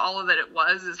that was all of that it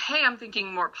was, is, hey, I'm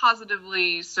thinking more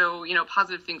positively, so,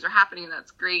 positive things are happening, and that's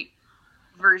great,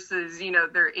 versus,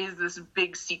 there is this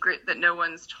big secret that no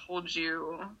one's told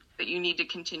you that you need to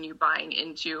continue buying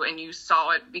into, and you saw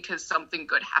it because something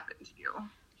good happened to you.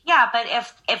 Yeah, but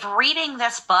if reading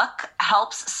this book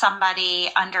helps somebody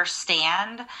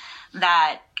understand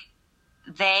that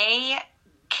they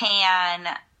can,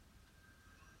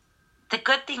 the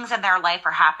good things in their life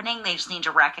are happening, they just need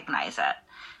to recognize it.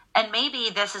 And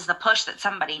maybe this is the push that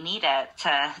somebody needed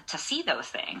to see those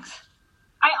things.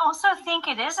 I also think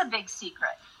it is a big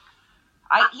secret.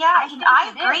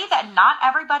 I agree that not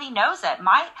everybody knows it.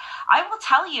 I will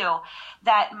tell you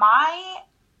that my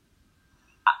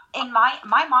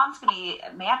mom's gonna be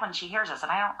mad when she hears this,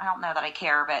 and I don't know that I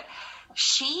care, but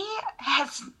I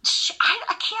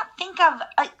can't think of,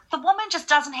 the woman just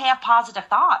doesn't have positive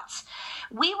thoughts.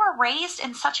 We were raised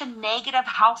in such a negative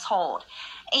household,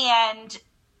 and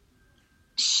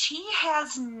she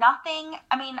has nothing.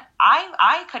 I mean,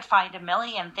 I could find a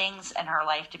million things in her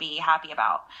life to be happy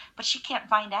about, but she can't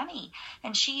find any.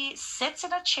 And she sits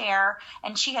in a chair,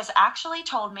 and she has actually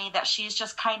told me that she's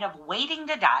just kind of waiting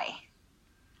to die.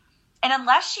 And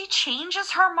unless she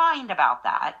changes her mind about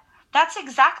that, that's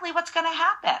exactly what's going to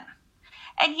happen.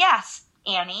 And yes,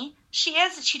 Annie, she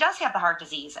does have the heart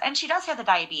disease, and she does have the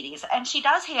diabetes, and she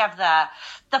does have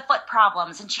the foot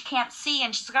problems, and she can't see,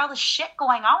 and she's got all this shit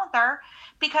going on with her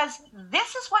because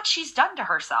this is what she's done to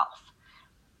herself.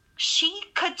 She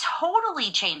could totally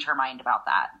change her mind about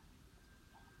that.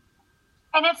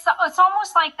 And it's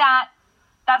almost like that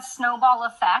snowball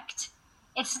effect.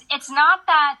 It's not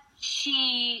that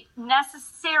she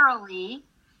necessarily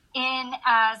in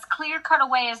as clear-cut a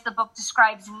way as the book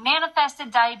describes,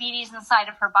 manifested diabetes inside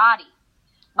of her body.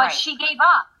 But she gave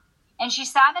up. And she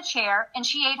sat in a chair and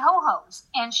she ate ho-hos.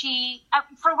 And she,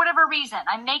 for whatever reason,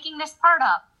 I'm making this part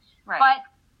up. Right. But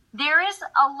there is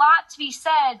a lot to be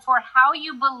said for how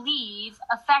you believe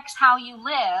affects how you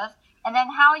live. And then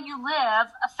how you live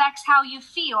affects how you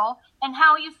feel. And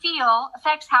how you feel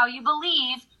affects how you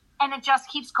believe. And it just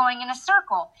keeps going in a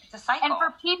circle. It's a cycle. And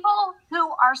for people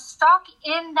who are stuck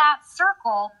in that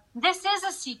circle, this is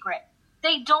a secret.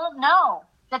 They don't know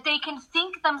that they can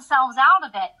think themselves out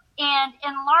of it. And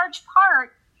in large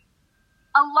part,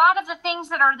 a lot of the things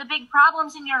that are the big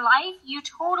problems in your life, you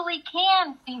totally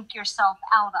can think yourself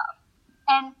out of.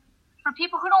 And for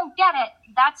people who don't get it,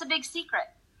 that's a big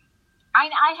secret.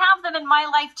 I have them in my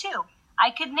life too.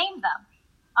 I could name them.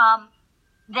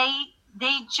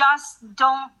 They just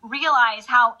don't realize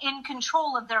how in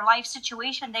control of their life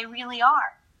situation they really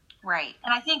are. Right.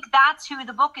 And I think that's who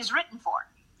the book is written for.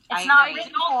 It's not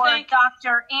written for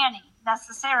Dr. Annie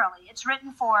necessarily. It's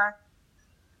written for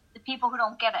the people who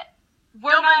don't get it.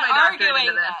 We're not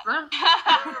arguing that.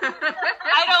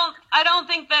 I don't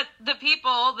think that the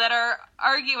people that are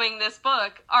arguing this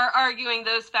book are arguing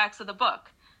those facts of the book.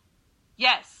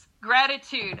 Yes,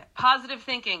 gratitude, positive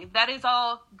thinking, that is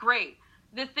all great.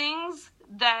 The things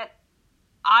that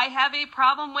I have a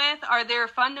problem with are their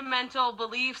fundamental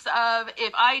beliefs of,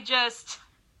 if I just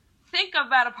think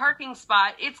about a parking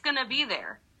spot, it's going to be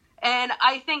there. And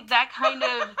I think that kind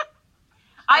of...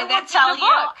 I will tell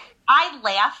you, I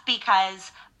laugh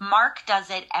because Mark does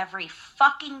it every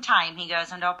fucking time he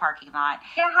goes into a parking lot.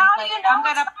 Yeah, how do you know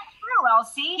it's not true,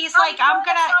 Elsie? He's like,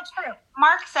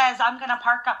 Mark says, I'm going to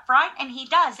park up front, and he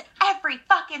does every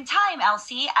fucking time,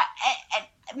 Elsie.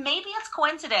 Maybe it's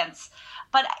coincidence,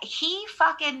 but he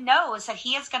fucking knows that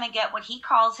he is going to get what he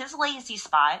calls his lazy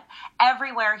spot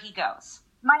everywhere he goes.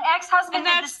 My ex-husband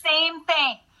did the same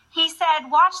thing. He said,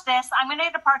 watch this, I'm going to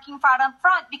get a parking spot up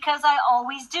front because I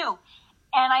always do.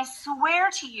 And I swear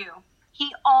to you, he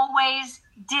always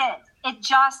did. It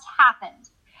just happened.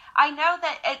 I know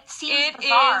that it seems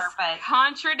bizarre, but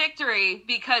contradictory,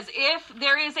 because if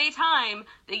there is a time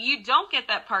that you don't get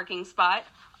that parking spot,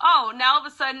 now all of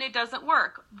a sudden it doesn't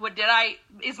work.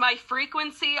 Is my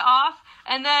frequency off?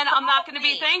 And then I'm not going to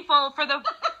be thankful for the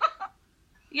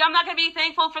I'm not going to be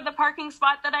thankful for the parking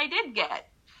spot that I did get.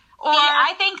 Or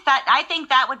I think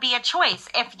that would be a choice.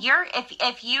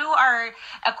 If you are,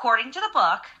 according to the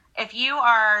book, if you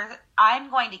are,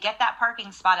 I'm going to get that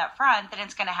parking spot up front, then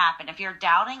it's going to happen. If you're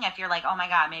doubting, if you're like, oh my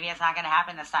God, maybe it's not going to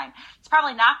happen this time, it's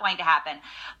probably not going to happen.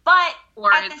 But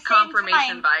or at it's the same confirmation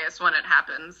time, bias when it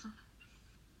happens.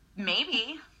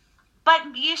 Maybe.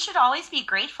 But you should always be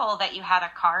grateful that you had a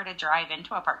car to drive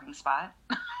into a parking spot.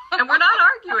 And we're not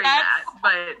arguing that,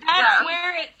 but that's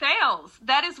where it fails.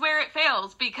 That is where it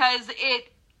fails, because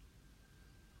it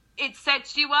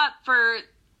sets you up for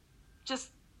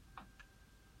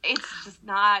it's just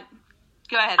not.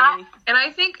 Go ahead, Amy. And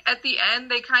I think at the end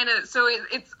they kind of,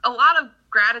 it's a lot of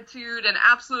gratitude, and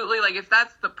absolutely, like, if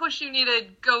that's the push you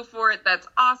needed, go for it. That's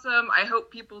awesome. I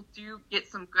hope people do get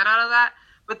some good out of that.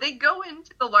 But they go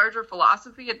into the larger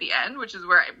philosophy at the end, which is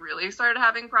where I really started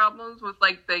having problems with,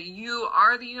 like, you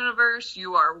are the universe,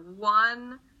 you are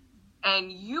one,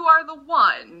 and you are the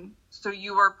one, so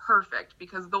you are perfect,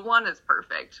 because the one is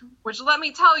perfect. Which, let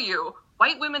me tell you,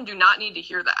 white women do not need to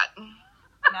hear that.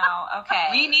 No, okay.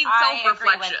 We need self-reflection.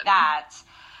 I agree with that.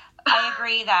 I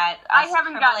agree that I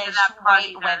haven't gotten to that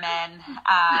white women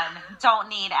don't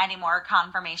need any more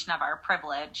confirmation of our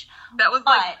privilege. That was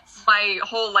my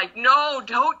whole, no,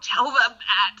 don't tell them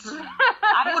that.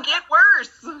 It will get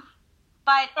worse.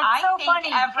 But I think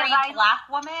every black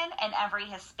woman and every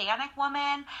Hispanic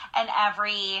woman and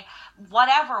every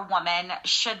whatever woman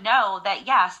should know that,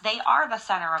 yes, they are the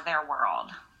center of their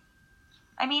world.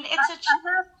 I mean, it's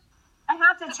I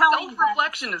have to tell you,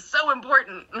 self-reflection is so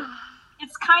important.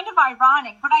 It's kind of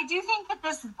ironic, but I do think that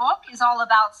this book is all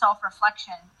about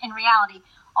self-reflection in reality.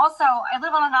 Also, I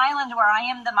live on an island where I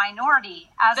am the minority.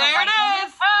 I know,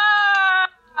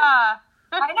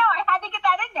 I had to get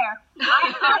that in there.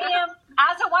 I am,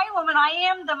 as a white woman, I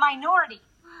am the minority.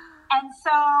 And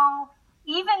so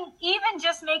even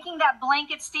just making that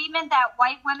blanket statement that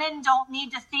white women don't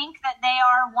need to think that they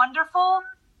are wonderful,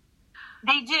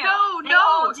 they do.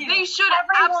 No, they should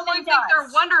absolutely think they're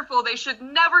wonderful. They should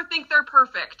never think they're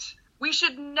perfect. We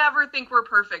should never think we're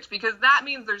perfect, because that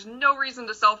means there's no reason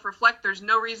to self-reflect. There's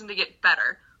no reason to get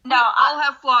better. No, we all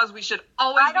have flaws. We should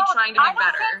always be trying to be better. I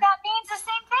don't think that means the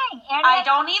same thing. And I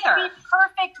don't either. You can be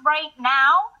perfect right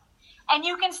now, and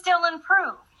you can still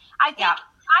improve. I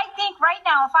think right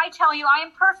now, if I tell you I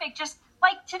am perfect, just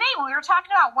like today when we were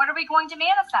talking about what are we going to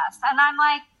manifest, and I'm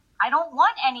like, I don't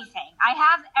want anything. I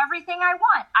have everything I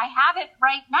want. I have it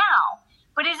right now.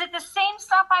 But is it the same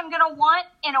stuff I'm going to want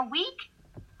in a week?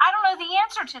 I don't know the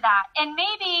answer to that. And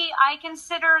maybe I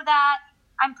consider that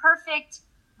I'm perfect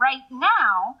right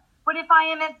now, but if I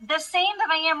am at the same that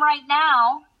I am right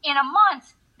now in a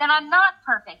month, then I'm not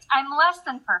perfect. I'm less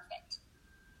than perfect.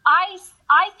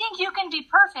 I think you can be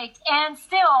perfect and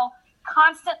still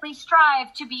constantly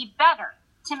strive to be better,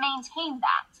 to maintain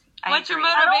that. What's your I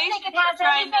motivation? don't think it has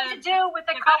anything to do with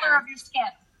the color of your skin.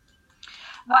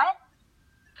 What?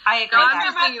 I agree. No, with I'm that.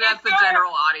 just thinking that's the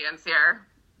general audience here.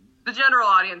 The general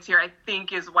audience here, I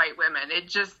think, is white women.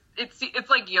 It's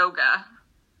like yoga.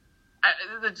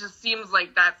 It just seems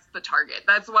like that's the target.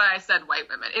 That's why I said white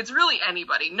women. It's really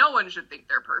anybody. No one should think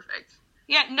they're perfect.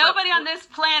 Yeah, nobody on this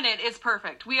planet is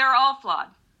perfect. We are all flawed.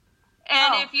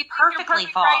 And if you think you're perfectly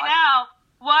perfect flawed. right now,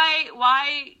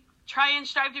 why try and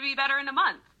strive to be better in a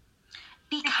month?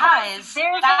 Because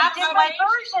there's that's a different what,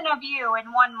 version of you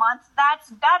in 1 month.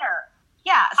 That's better.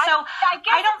 yeah. So I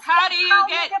guess I don't. it's How do you how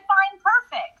get- you define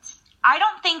perfect? I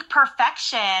don't think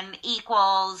perfection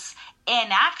equals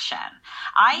inaction.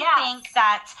 I Yes. think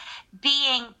that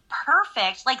being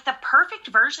perfect, like the perfect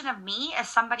version of me is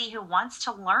somebody who wants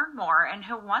to learn more and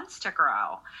who wants to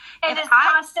grow. It If is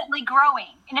I- constantly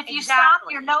growing. And if you stop,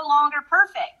 Exactly. you're no longer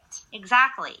perfect.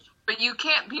 Exactly. But you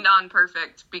can't be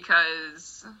non-perfect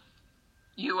because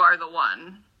you are the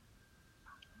one.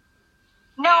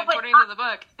 No, Yeah, but according to the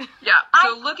book. Yeah.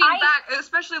 So I- back,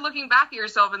 especially looking back at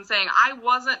yourself and saying, I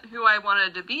wasn't who I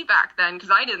wanted to be back then because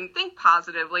I didn't think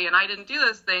positively and I didn't do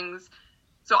those things.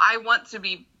 So I want to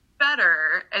be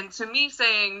better. And to me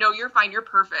saying, no, you're fine, you're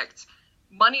perfect.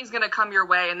 Money's going to come your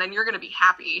way and then you're going to be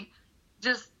happy.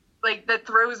 Just like that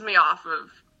throws me off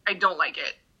of, I don't like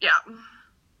it. Yeah.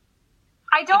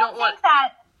 I don't don't think want-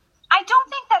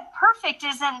 that perfect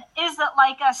is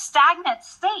like a stagnant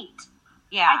state.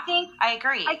 Yeah. I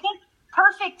agree. I think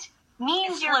perfect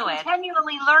means It's you're fluid.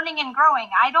 continually learning and growing.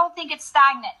 I don't think it's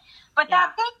stagnant. But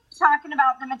that thing talking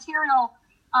about the material,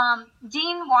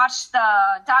 Dean watched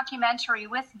the documentary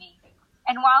with me.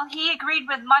 And while he agreed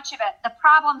with much of it, the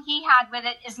problem he had with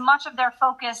it is much of their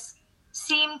focus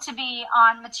seemed to be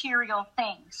on material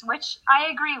things, which I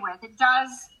agree with. It does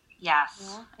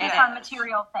yes. it's It on is.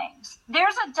 material things.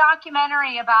 There's a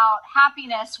documentary about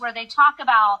happiness where they talk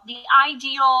about the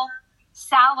ideal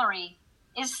salary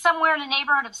is somewhere in the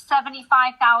neighborhood of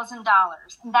 $75,000.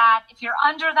 And that if you're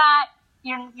under that,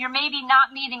 you're maybe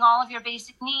not meeting all of your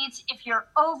basic needs. If you're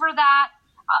over that,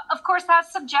 of course,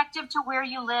 that's subjective to where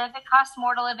you live. It costs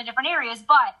more to live in different areas.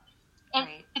 But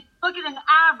Right. if you look at an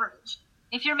average,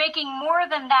 if you're making more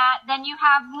than that, then you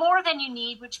have more than you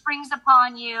need, which brings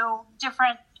upon you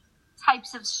different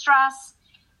types of stress.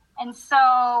 And so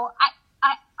I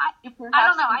don't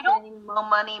know. I don't. More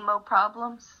money, more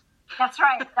problems. That's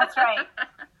right. That's right.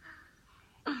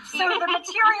 So the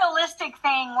materialistic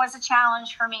thing was a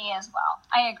challenge for me as well.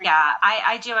 I agree. Yeah,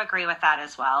 I do agree with that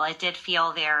as well. It did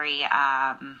feel very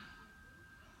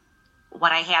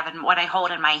what I have and what I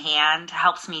hold in my hand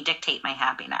helps me dictate my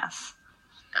happiness.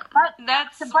 But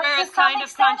That's but where to it's some kind of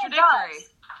extent it contradictory. does.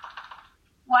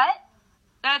 What?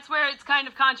 That's where it's kind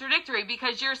of contradictory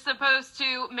because you're supposed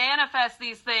to manifest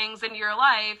these things in your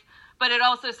life, but it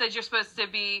also says you're supposed to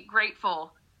be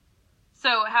grateful.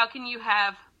 So how can you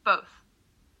have both?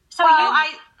 So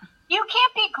you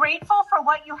can't be grateful for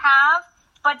what you have,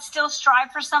 but still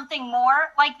strive for something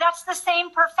more. Like that's the same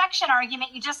perfection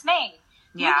argument you just made.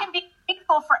 Yeah. You can be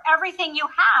grateful for everything you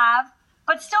have,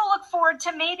 but still look forward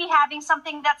to maybe having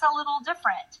something that's a little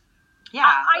different. Yeah.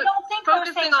 I don't think those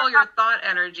Focusing things all are your thought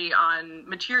energy on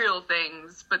material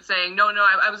things, but saying, no,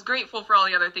 I was grateful for all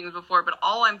the other things before, but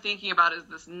all I'm thinking about is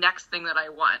this next thing that I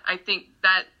want. I think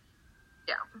that,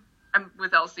 yeah, I'm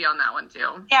with Elsie on that one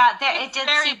too. Yeah, it did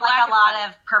very seem black like a and lot white.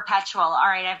 of perpetual. All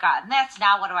right, I've gotten this.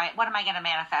 Now what am I going to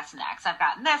manifest next? I've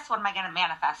gotten this. What am I going to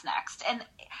manifest next? And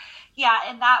yeah,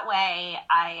 in that way,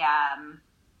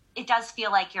 it does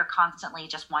feel like you're constantly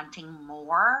just wanting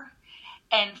more.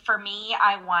 And for me,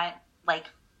 I want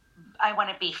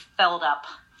to be filled up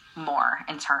more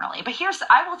internally. But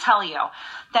I will tell you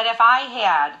that if I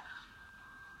had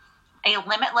a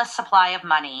limitless supply of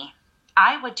money,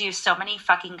 I would do so many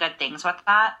fucking good things with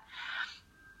that.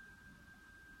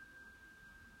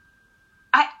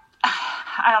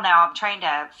 I don't know. I'm trying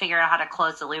to figure out how to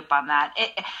close the loop on that.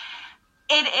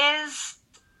 It is,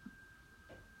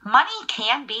 money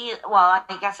can be, well,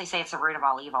 I guess they say it's the root of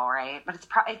all evil, right? But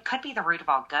it could be the root of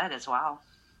all good as well.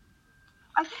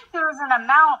 I think there is an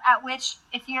amount at which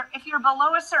if you're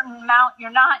below a certain amount, you're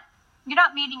not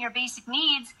meeting your basic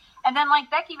needs. And then, like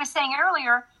Becky was saying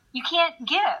earlier, you can't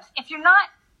give. If you're not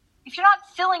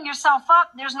filling yourself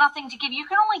up, there's nothing to give. You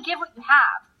can only give what you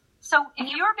have. So if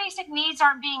your basic needs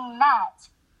aren't being met,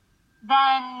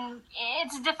 then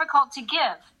it's difficult to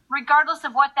give, regardless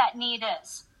of what that need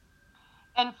is.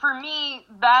 And for me,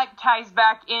 that ties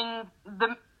back in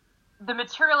the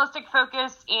materialistic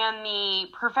focus and the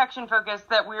perfection focus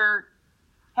that we're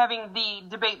having the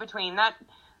debate between. That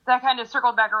kind of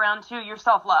circled back around to your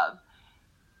self-love.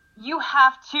 You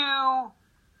have to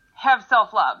have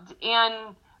self-love,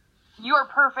 and you are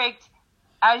perfect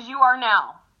as you are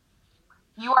now.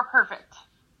 You are perfect,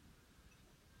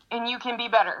 and you can be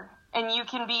better, and you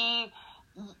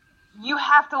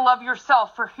have to love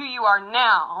yourself for who you are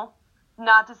now,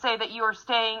 not to say that you are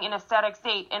staying in a static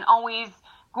state and always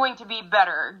going to be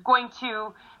better,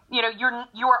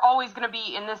 you are always going to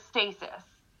be in this stasis.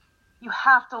 You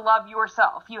have to love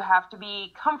yourself. You have to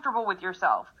be comfortable with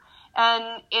yourself.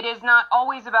 And it is not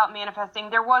always about manifesting.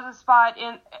 There was a spot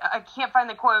I can't find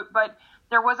the quote, but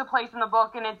there was a place in the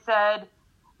book and it said,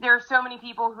 there are so many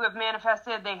people who have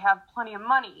manifested, they have plenty of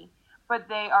money, but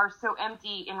they are so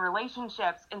empty in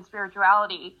relationships and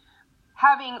spirituality.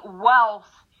 Having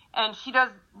wealth, and she does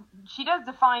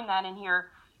define that in here.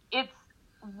 It's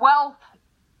wealth,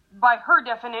 by her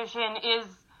definition, is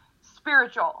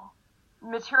spiritual,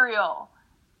 material,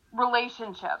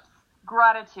 relationships,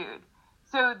 gratitude.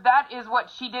 So that is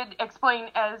what she did explain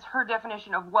as her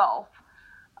definition of wealth.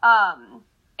 And,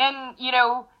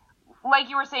 like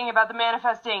you were saying about the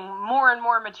manifesting more and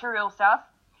more material stuff,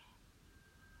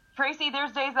 Tracy,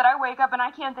 there's days that I wake up and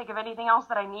I can't think of anything else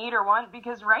that I need or want,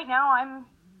 because right now I'm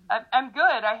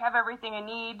good. I have everything I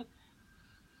need.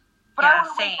 But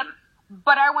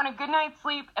I want a good night's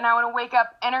sleep, and I want to wake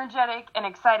up energetic and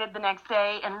excited the next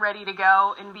day and ready to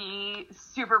go and be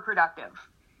super productive.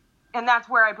 And that's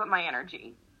where I put my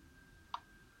energy.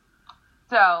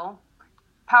 So,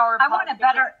 power. I want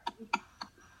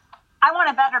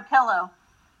a better pillow.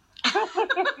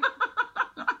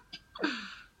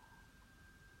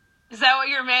 Is that what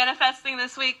you're manifesting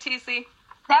this week, TC?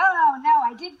 No.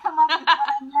 I did come up with what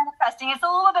I'm manifesting. It's a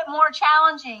little bit more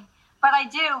challenging, but I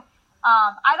do.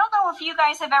 I don't know if you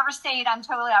guys have ever stayed, I'm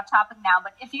totally off topic now,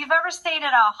 but if you've ever stayed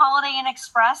at a Holiday Inn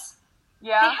Express,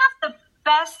 they have the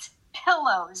best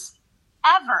pillows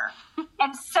ever.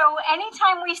 And so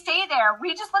anytime we stay there,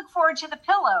 we just look forward to the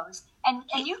pillows, and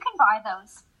you can buy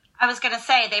those. I was going to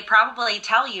say, they probably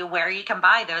tell you where you can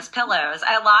buy those pillows.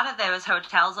 A lot of those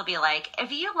hotels will be like,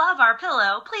 if you love our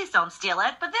pillow, please don't steal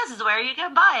it, but this is where you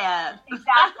can buy it.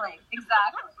 Exactly.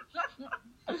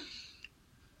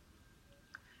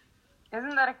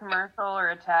 Isn't that a commercial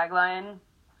or a tagline?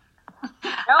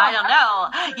 No, I don't know.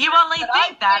 You only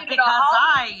think that because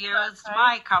I used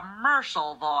my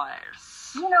commercial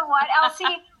voice. You know what,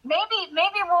 Elsie? Maybe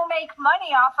we'll make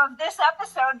money off of this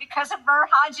episode because of Mer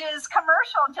Hodges'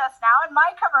 commercial just now and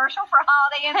my commercial for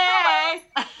Holiday Inn.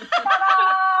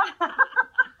 Hey!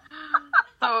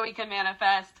 So we can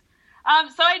manifest.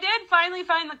 So I did finally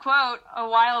find the quote a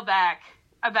while back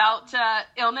about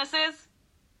illnesses.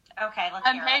 Okay, let's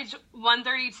hear it. On page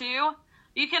 132,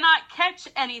 you cannot catch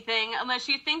anything unless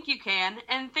you think you can,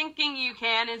 and thinking you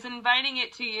can is inviting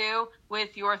it to you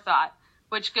with your thought,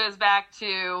 which goes back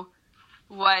to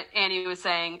what Annie was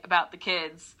saying about the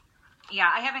kids. Yeah,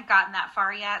 I haven't gotten that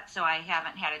far yet, so I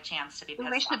haven't had a chance to be pissed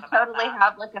off. We should about totally that.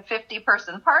 have like a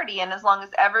 50-person party, and as long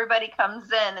as everybody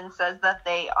comes in and says that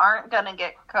they aren't going to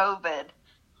get COVID,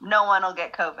 no one will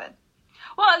get COVID.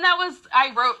 Well, and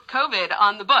I wrote COVID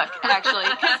on the book, actually,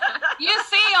 because you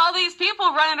see all these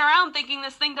people running around thinking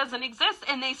this thing doesn't exist,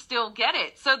 and they still get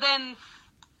it. So then,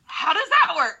 how does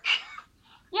that work?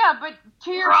 Yeah, but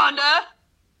to your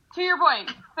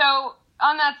point, so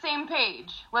on that same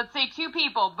page, let's say two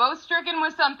people, both stricken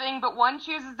with something, but one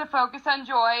chooses to focus on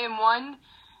joy,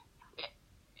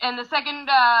 and the second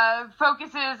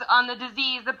focuses on the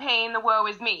disease, the pain, the woe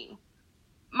is me.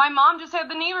 My mom just had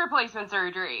the knee replacement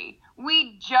surgery.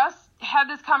 We just had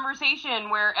this conversation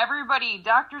where everybody,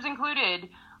 doctors included,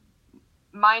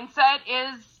 mindset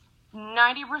is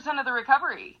 90% of the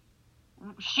recovery.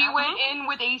 She went in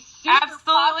with a super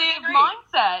positive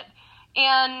mindset,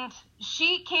 and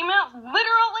she came out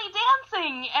literally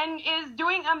dancing and is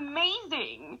doing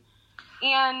amazing.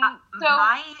 And so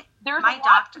there's a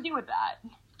lot to do with that.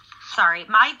 Sorry,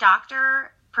 my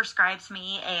doctor prescribes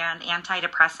me an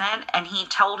antidepressant, and he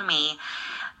told me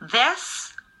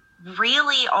this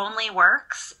really only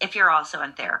works if you're also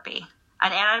in therapy.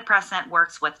 An antidepressant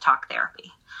works with talk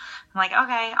therapy. I'm like,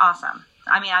 okay, awesome.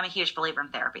 I mean, I'm a huge believer in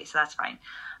therapy, so that's fine.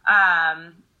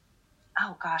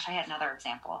 Oh gosh, I had another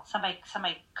example. Somebody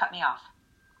cut me off.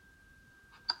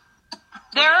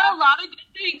 There are a lot of good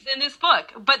things in this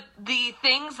book, but the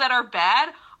things that are bad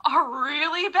are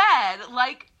really bad,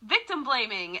 like victim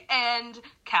blaming and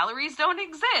calories don't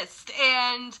exist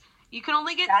and you can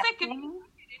only get sick if you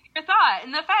get your thought.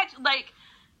 And the fact, like,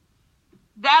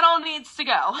 that all needs to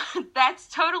go. That's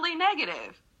totally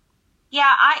negative.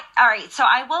 Yeah, all right, so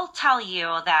I will tell you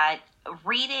that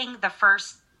reading the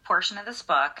first portion of this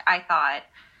book, I thought,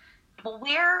 well,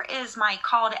 where is my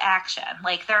call to action?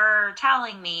 Like, they're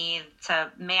telling me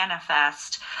to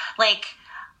manifest. Like,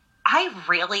 I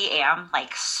really am,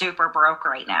 like, super broke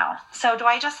right now. So do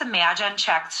I just imagine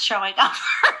checks showing up?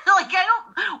 Like,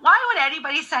 why would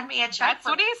anybody send me a check? That's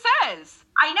what he says.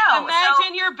 I know.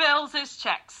 Imagine your bills as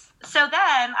checks. So then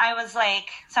I was like,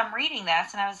 so I'm reading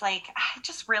this and I was like, I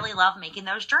just really love making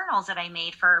those journals that I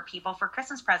made for people for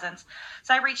Christmas presents.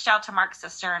 So I reached out to Mark's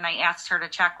sister and I asked her to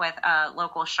check with a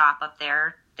local shop up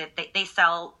there that they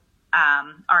sell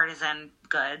artisan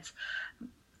goods.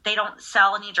 They don't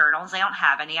sell any journals. They don't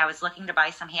have any. I was looking to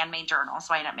buy some handmade journals,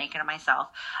 so I ended up making them myself.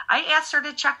 I asked her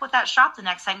to check with that shop the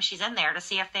next time she's in there to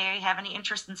see if they have any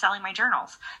interest in selling my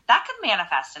journals. That could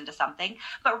manifest into something.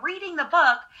 But reading the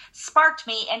book sparked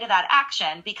me into that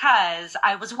action because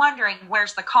I was wondering,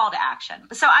 where's the call to action?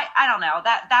 So I don't know.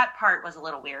 That part was a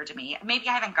little weird to me. Maybe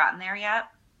I haven't gotten there yet.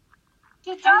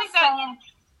 She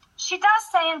does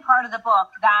say in part of the book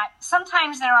that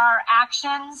sometimes there are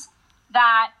actions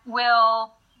that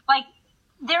will... Like,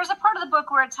 there's a part of the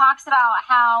book where it talks about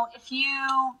how if you,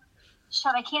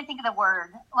 I can't think of the word,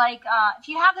 like, if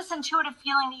you have this intuitive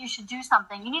feeling that you should do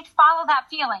something, you need to follow that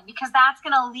feeling because that's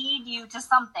going to lead you to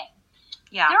something.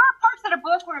 Yeah. There are parts of the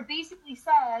book where it basically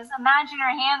says, imagine your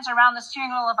hands around the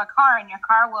steering wheel of a car and your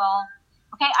car will,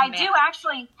 okay, I do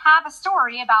actually have a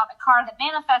story about a car that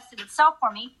manifested itself for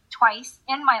me twice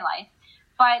in my life,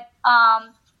 but,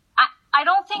 I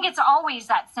don't think it's always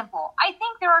that simple. I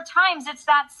think there are times it's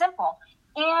that simple.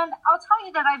 And I'll tell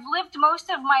you that I've lived most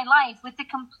of my life with the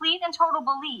complete and total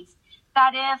belief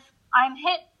that if I'm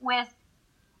hit with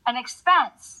an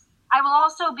expense, I will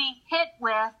also be hit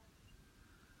with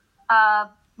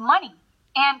money.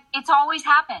 And it's always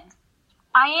happened.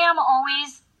 I am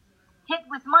always hit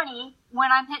with money when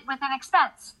I'm hit with an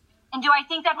expense. And do I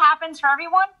think that happens for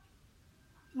everyone?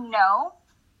 No.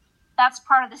 That's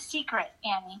part of the secret,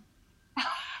 Annie.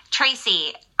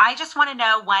 Tracy, I just want to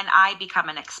know when I become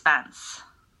an expense.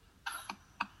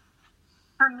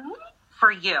 For me?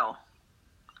 For you.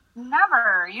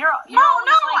 Never. You're no,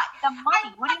 like the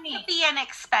money. What do you mean? To be an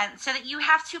expense so that you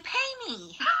have to pay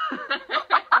me.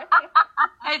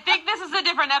 I think this is a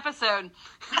different episode.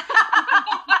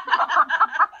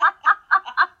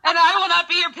 And I will not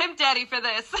be your pimp daddy for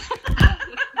this.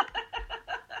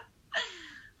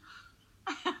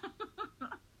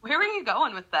 Where were you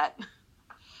going with that?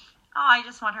 Oh, I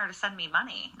just want her to send me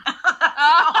money. That's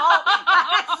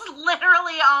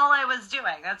literally all I was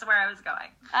doing. That's where I was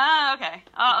going. Okay.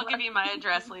 I'll give you my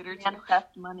address later, too.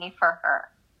 Manifest money for her.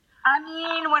 I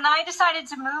mean, when I decided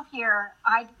to move here,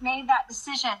 I made that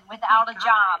decision without a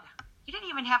job. You didn't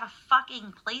even have a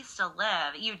fucking place to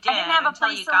live. You did I didn't have a until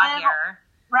place you to got live. here.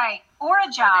 Right. Or a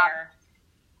job.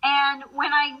 And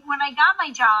when I got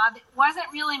my job, it wasn't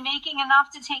really making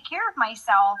enough to take care of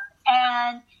myself.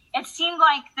 And it seemed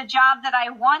like the job that I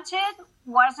wanted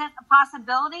wasn't a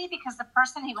possibility because the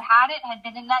person who had it had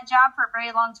been in that job for a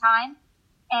very long time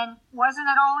and wasn't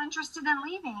at all interested in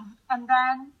leaving. And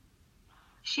then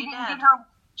she didn't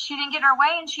get her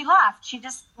way and she left. She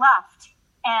just left.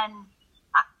 And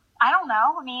I don't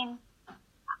know. I mean,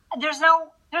 there's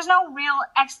no real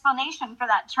explanation for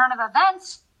that turn of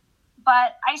events,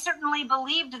 but I certainly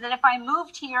believed that if I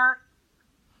moved here,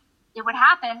 it would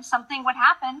happen. Something would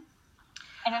happen.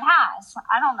 And it has.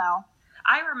 I don't know.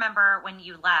 I remember when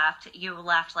you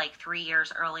left like 3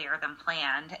 years earlier than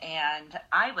planned, and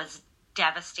I was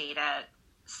devastated,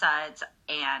 Suds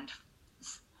and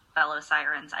fellow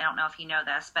Sirens. I don't know if you know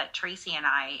this, but Tracy and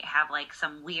I have like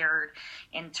some weird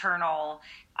internal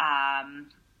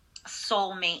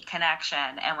soulmate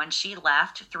connection. And when she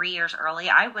left 3 years early,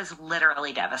 I was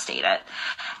literally devastated.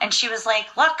 And she was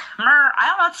like, look, Mer, I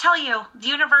don't know what to tell you. The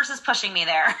universe is pushing me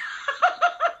there.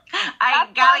 I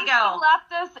gotta go.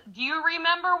 She left us. Do you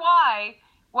remember why?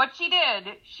 What she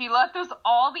did? She left us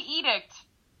all the edict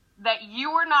that we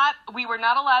were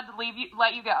not allowed to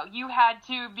let you go. You had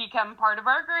to become part of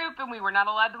our group, and we were not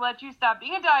allowed to let you stop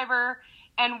being a diver.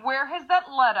 And where has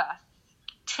that led us?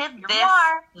 To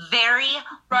this very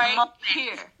right moment.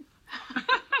 Here.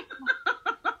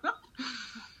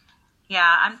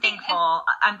 Yeah, I'm thankful.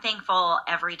 I'm thankful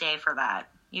every day for that.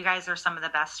 You guys are some of the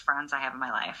best friends I have in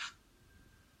my life.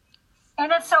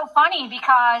 And it's so funny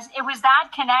because it was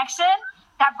that connection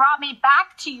that brought me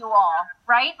back to you all,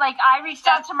 right? Like, I reached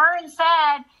out to Mer and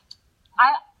said,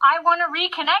 I want to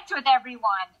reconnect with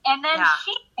everyone. And then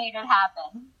she made it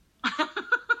happen.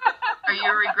 Are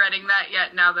you regretting that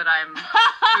yet now that I'm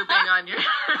pooping on you?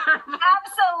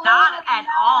 Absolutely Not at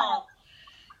all.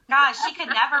 Gosh, she could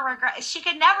never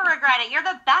regret it. You're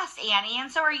the best, Annie,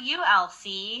 and so are you,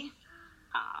 Elsie.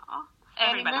 Aw.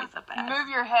 Annie, Everybody's the best. move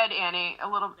your head, Annie, a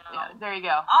little. Yeah, there you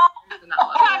go. Oh,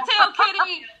 Cocktail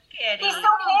kitty. kitty. He's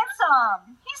so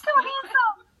handsome.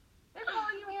 They're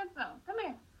calling you handsome. Come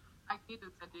here. I need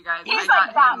to send you guys. He's I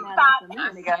like, got him "Stop, a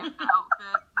stop." suit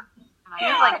outfit. And He's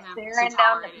I like got him staring to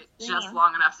down tolerate the it just screen.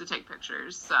 long enough to take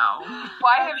pictures. So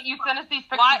why haven't you sent us these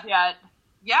pictures yet?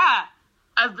 Yeah.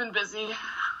 I've been busy.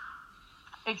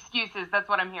 Excuses. That's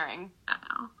what I'm hearing. I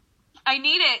know. I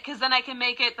need it because then I can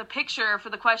make it the picture for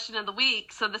the question of the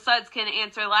week so the Suds can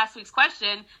answer last week's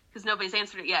question because nobody's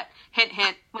answered it yet. Hint,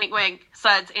 hint, wink, wink.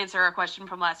 Suds, answer a question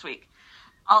from last week.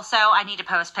 Also, I need to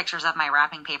post pictures of my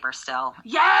wrapping paper still.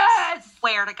 Yes!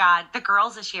 Swear to God, the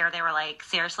girls this year, they were like,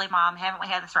 seriously, Mom, haven't we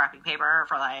had this wrapping paper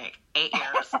for like 8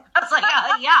 years? I was like,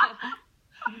 yeah.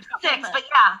 6, but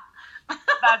yeah.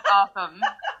 That's awesome.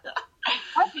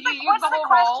 Did you use What's the the whole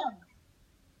question?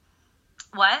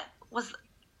 roll?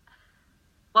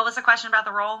 What was the question about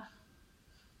the roll?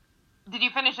 Did you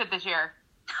finish it this year?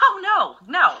 Oh, no.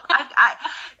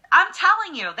 I'm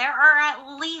telling you, there are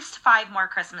at least 5 more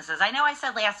Christmases. I know I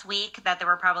said last week that there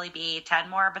would probably be 10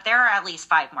 more, but there are at least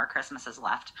 5 more Christmases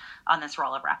left on this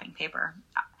roll of wrapping paper.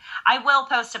 I will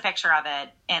post a picture of it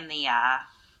in the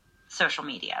social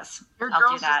medias. Your I'll do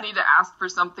girls that. just need to ask for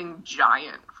something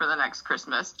giant for the next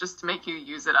Christmas just to make you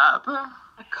use it up. A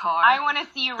car. I want to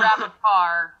see you wrap a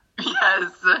car.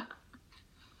 Yes.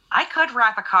 I could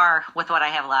wrap a car with what I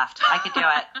have left. I could do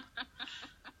it.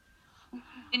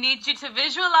 I need you to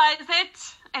visualize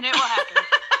it, and it will happen.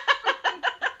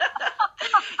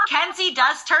 Kenzie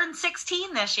does turn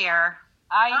 16 this year.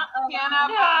 I cannot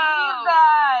believe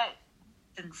that.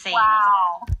 It's insane.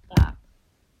 Wow. Isn't it?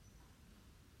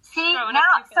 See, Growing now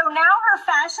up, you now her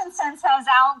fashion sense has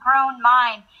outgrown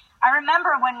mine. I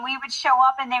remember when we would show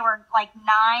up and they were like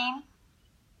 9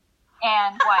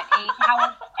 and 8,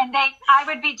 I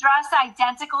would be dressed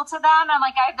identical to them. I'm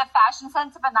like, I have the fashion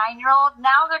sense of a 9-year-old.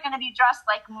 Now they're going to be dressed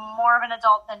like more of an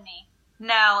adult than me.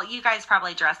 No, you guys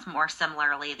probably dress more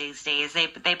similarly these days.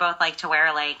 They both like to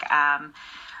wear like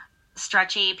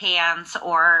stretchy pants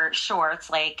or shorts,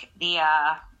 like the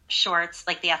shorts,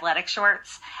 like the athletic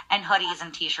shorts, and hoodies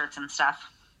and t-shirts and stuff.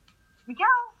 Here we go.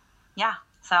 Yeah,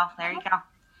 so there you go.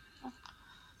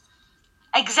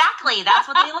 Exactly, that's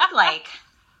what they look like.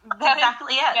 That's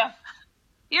exactly it. Yeah.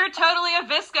 You're totally a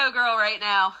Visco girl right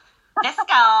now. Disco.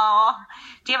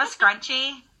 Do you have a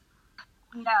scrunchie?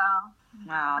 No. Oh,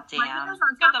 My damn. hair's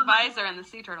on Got top the of my visor and the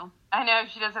sea turtle. I know,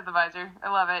 she does have the visor.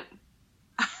 I love it.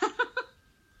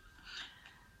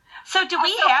 So do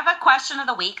we have a question of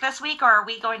the week this week, or are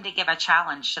we going to give a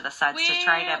challenge to the Suds to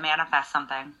try to manifest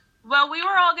something? Well, we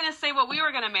were all going to say what we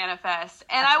were going to manifest.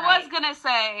 And That's I was right. going to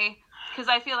say, because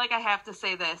I feel like I have to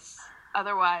say this,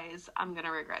 otherwise I'm going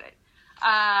to regret it,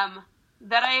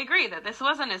 that I agree that this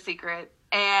wasn't a secret.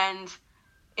 And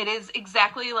it is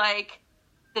exactly like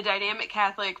the dynamic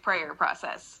Catholic prayer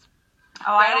process.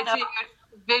 Oh, I don't know.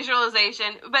 Gratitude,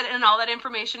 visualization, and all that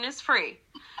information is free.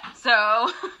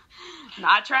 So,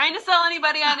 not trying to sell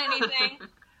anybody on anything.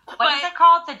 What is it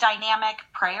called? The dynamic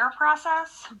prayer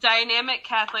process? Dynamic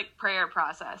Catholic prayer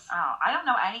process. Oh, I don't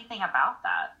know anything about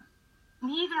that.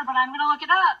 Me either, but I'm going to look it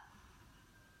up.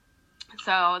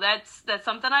 So that's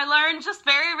something I learned just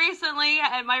very recently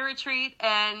at my retreat,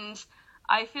 and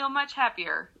I feel much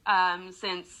happier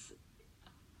since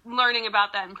learning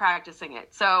about that and practicing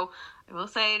it. So I will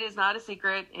say it is not a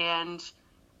secret, and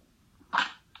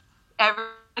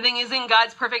everything is in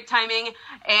God's perfect timing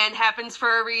and happens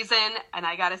for a reason, and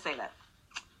I gotta say that.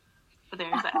 But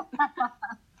there's that.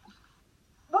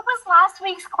 What was last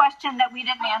week's question that we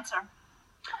didn't answer?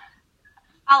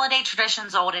 Holiday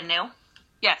traditions, old and new.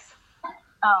 Yes.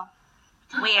 Oh.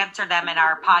 We answered them in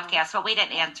our podcast, but we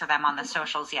didn't answer them on the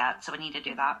socials yet, so we need to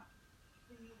do that.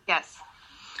 Yes.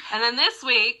 And then this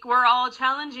week, we're all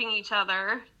challenging each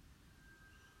other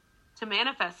to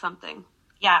manifest something.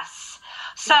 Yes.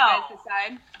 So, Did you guys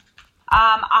decide?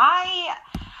 I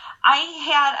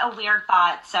had a weird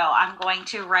thought, so I'm going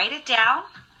to write it down,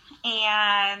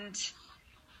 and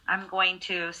I'm going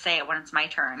to say it when it's my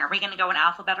turn. Are we going to go in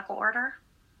alphabetical order?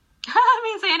 That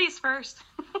means Andy's first.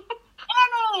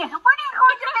 Annie, what are you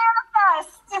going to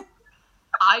manifest?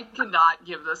 I cannot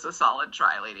give this a solid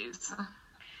try, ladies.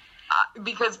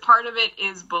 Because part of it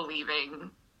is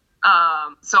believing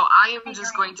So I am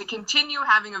just going to continue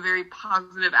having a very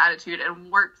positive attitude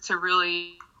and work to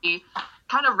really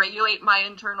kind of regulate my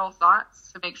internal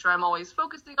thoughts to make sure I'm always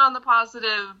focusing on the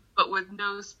positive, but with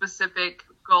no specific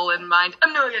goal in mind.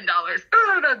 $1 million.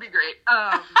 Oh, that'd be great.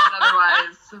 But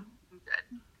otherwise, I'm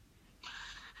good.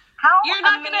 You're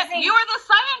not gonna. You are the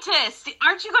scientist.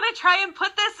 Aren't you gonna try and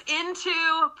put this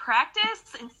into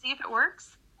practice and see if it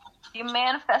works? You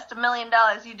manifest $1 million.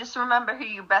 You just remember who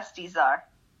your besties are.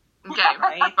 Okay,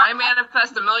 if I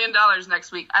manifest $1 million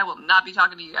next week, I will not be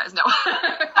talking to you guys. No.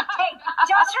 Hey,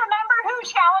 just remember who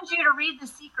challenged you to read The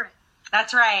Secret.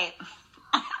 That's right.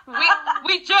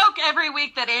 We joke every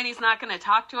week that Annie's not going to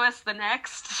talk to us the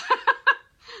next.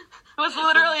 It was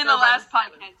literally in the last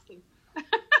podcast.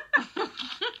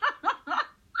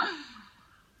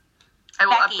 I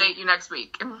will Becky. update you next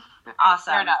week.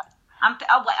 Awesome. Fair enough.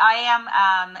 I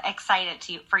am excited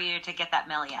for you to get that $1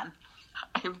 million.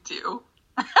 I am too.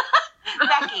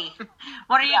 Becky,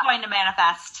 what are you going to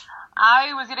manifest?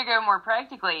 I was going to go more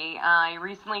practically. I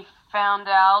recently found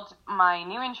out my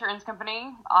new insurance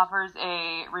company offers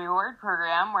a reward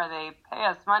program where they pay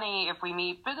us money if we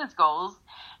meet fitness goals.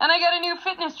 And I got a new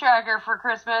fitness tracker for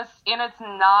Christmas, and it's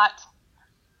not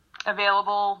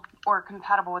available or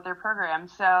compatible with their program.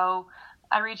 So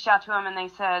I reached out to them, and they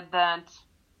said that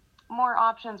more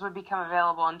options would become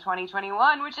available in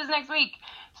 2021, which is next week.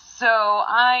 So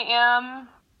I am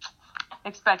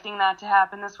expecting that to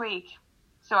happen this week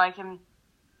so I can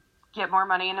get more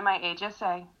money into my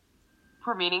HSA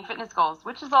for meeting fitness goals,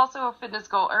 which is also a fitness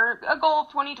goal, or a goal of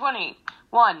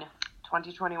 2021.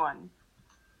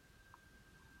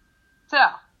 So,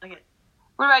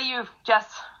 what about you, Jess?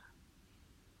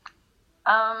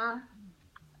 I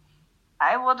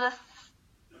will just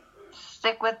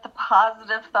stick with the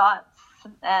positive thoughts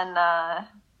and $1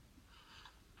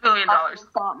 million.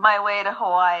 thought my way to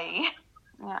Hawaii.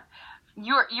 Yeah,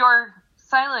 your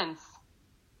silence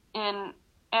in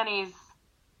Annie's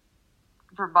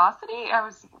verbosity. I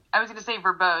was going to say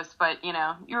verbose, but you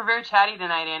were very chatty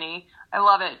tonight, Annie. I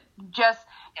love it. Jess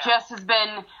has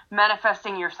been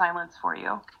manifesting your silence for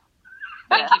you.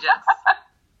 Thank you, Jess.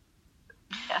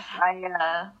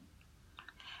 Yes,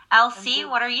 Elsie,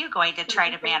 what are you going to try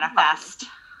to manifest?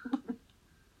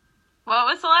 What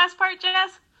was the last part,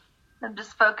 Jess? I'm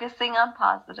just focusing on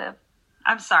positive.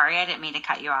 I'm sorry, I didn't mean to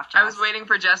cut you off, Jess. I was waiting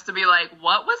for Jess to be like,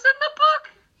 what was in the book?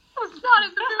 It was not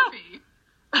in the movie.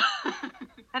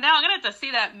 And now I'm going to have to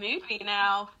see that movie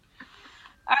now.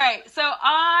 All right, so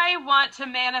I want to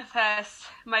manifest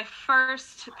my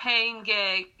first paying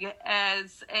gig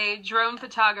as a drone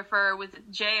photographer with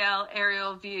JL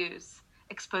Aerial Views.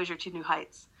 Exposure to new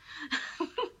heights.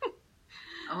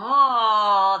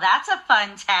 Oh, that's a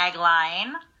fun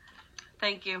tagline.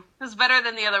 Thank you. It was better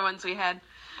than the other ones we had.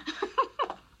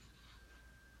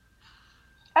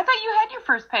 I thought you had your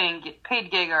first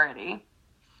paid gig already.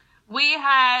 We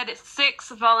had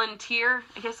 6 volunteer.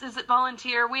 I guess, is it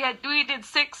volunteer? We did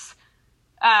 6,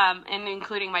 and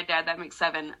including my dad, that makes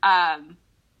 7.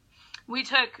 We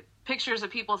took pictures of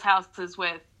people's houses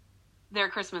with their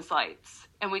Christmas lights,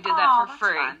 and we did that for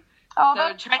free. Fun. Oh,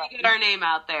 So trying to get our name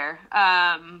out there.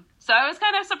 So I was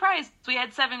kind of surprised. We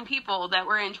had 7 people that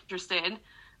were interested,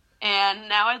 and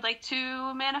now I'd like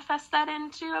to manifest that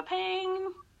into a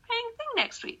paying thing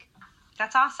next week.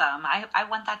 That's awesome. I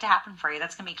want that to happen for you.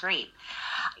 That's going to be great.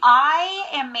 I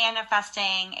am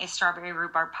manifesting a strawberry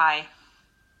rhubarb pie.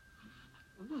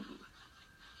 Ooh.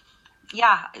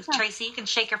 Yeah, Tracy, you can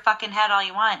shake your fucking head all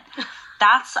you want.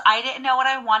 I didn't know what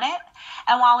I wanted.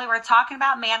 And while we were talking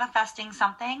about manifesting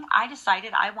something, I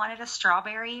decided I wanted a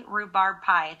strawberry rhubarb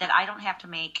pie that I don't have to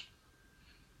make.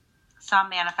 So I'm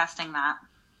manifesting that.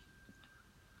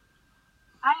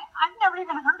 I've never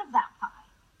even heard of that pie.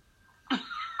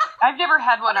 I've never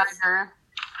had one either.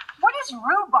 What is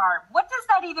rhubarb? What does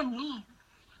that even mean?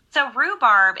 So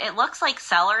rhubarb, it looks like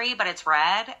celery, but it's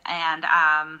red. And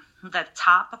the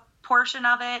top portion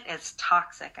of it is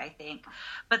toxic, I think.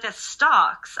 But the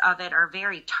stalks of it are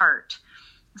very tart.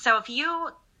 So if you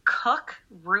cook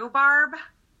rhubarb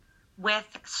with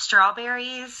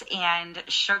strawberries and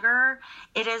sugar,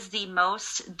 it is the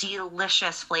most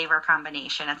delicious flavor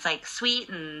combination. It's like sweet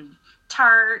and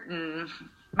tart and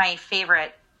my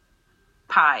favorite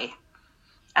pie.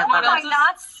 How am I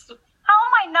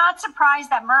not surprised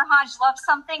that Merhaj loves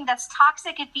something that's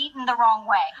toxic if eaten the wrong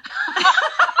way?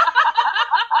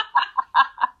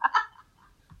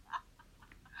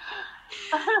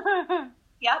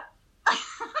 Yep.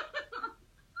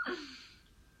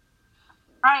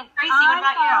 All right, Tracy, what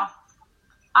about you?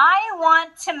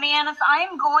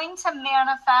 I'm going to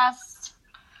manifest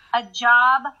a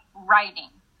job writing.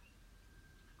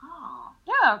 Oh.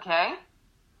 Yeah, okay.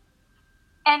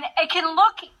 And it can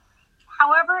look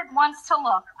however it wants to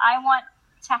look. I want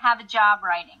to have a job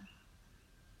writing.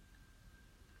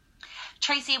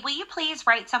 Tracy, will you please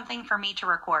write something for me to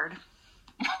record?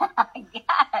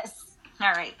 Yes.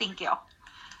 All right, thank you.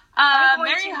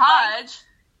 Mary Hodge.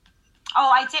 Oh,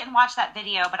 I didn't watch that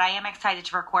video, but I am excited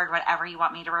to record whatever you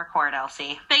want me to record,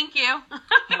 Elsie. Thank you.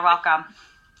 You're welcome.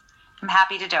 I'm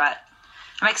happy to do it.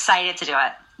 I'm excited to do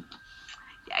it.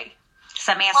 Yay.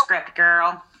 Send me a script,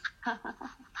 girl.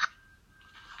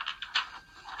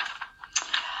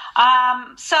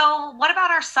 So what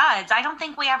about our suds? I don't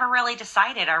think we ever really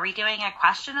decided. Are we doing a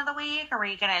question of the week? Are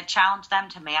we going to challenge them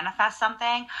to manifest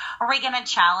something? Are we going to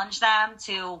challenge them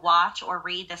to watch or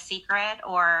read The Secret,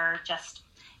 or just,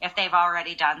 if they've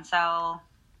already done so,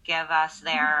 give us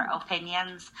their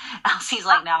opinions? Elsie's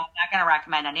like, no, I'm not going to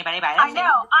recommend anybody buy this. I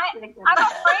know. I'm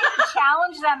afraid to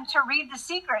challenge them to read The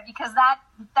Secret because that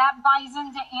buys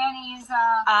into Annie's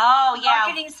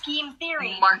marketing scheme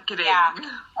theory. Marketing. Yeah.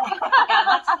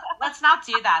 Let's not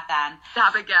do that then.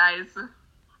 Stop it, guys.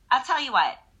 I'll tell you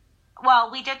what. Well,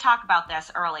 we did talk about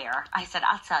this earlier. I said,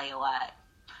 I'll tell you what.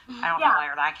 I don't know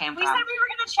where that came We from. said we were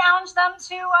going to challenge them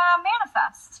to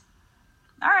manifest.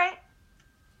 All right.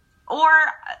 Or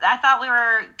I thought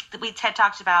we had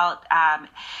talked about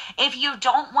if you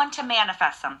don't want to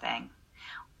manifest something,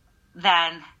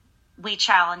 then we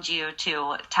challenge you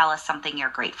to tell us something you're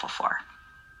grateful for.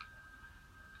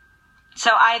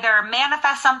 So either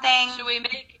manifest something. Should we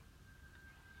make...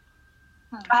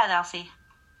 Go ahead, Elsie.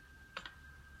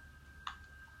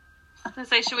 I was going to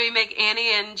say, should we make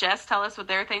Annie and Jess tell us what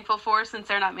they're thankful for since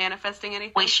they're not manifesting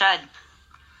anything? We should.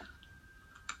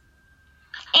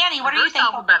 Annie, what are you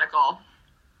thankful for? Alphabetical.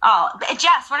 Oh,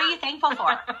 Jess, what are you thankful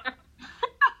for?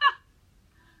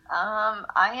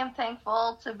 I am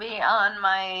thankful to be on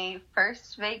my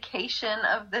first vacation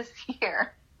of this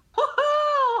year.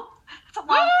 Woohoo! It's a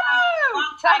long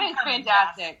time. That is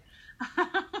fantastic.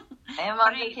 I am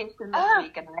on vacation this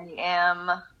week,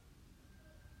 and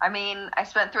I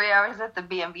spent 3 hours at the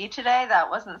B&B today. That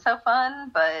wasn't so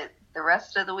fun, but the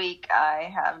rest of the week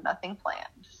I have nothing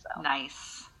planned. So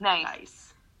Nice.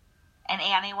 And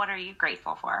Annie, what are you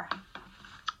grateful for?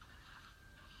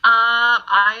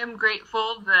 I am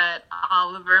grateful that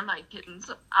Oliver, my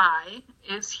kitten's eye,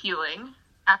 is healing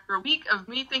after a week of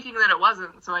me thinking that it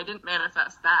wasn't, so I didn't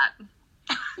manifest that.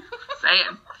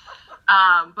 Saying.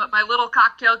 But my little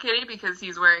cocktail kitty, because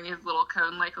he's wearing his little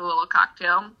cone like a little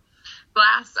cocktail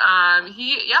glass,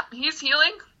 he's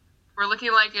healing. We're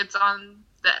looking like it's on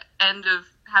the end of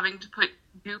having to put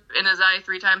goop in his eye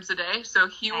 3 times a day, so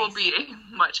he will be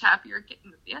a much happier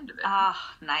kitten at the end of it. Oh,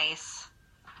 nice.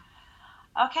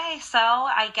 Okay, so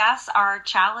I guess our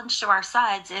challenge to our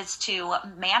suds is to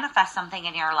manifest something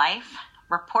in your life,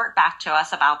 report back to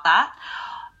us about that,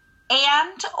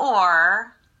 and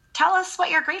or tell us what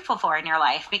you're grateful for in your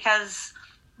life, because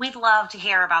we'd love to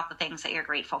hear about the things that you're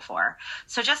grateful for.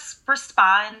 So just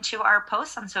respond to our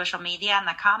posts on social media in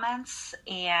the comments,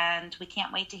 and we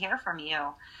can't wait to hear from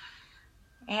you.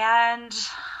 And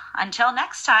until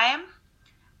next time,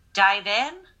 dive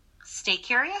in, stay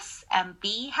curious, and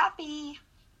be happy.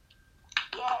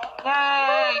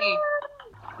 Yay!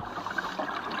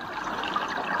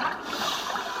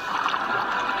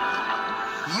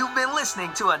 You've been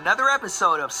listening to another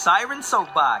episode of Siren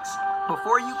Soapbox.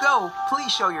 Before you go,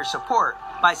 please show your support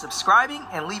by subscribing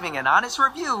and leaving an honest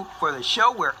review for the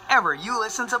show wherever you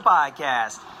listen to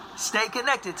podcasts. Stay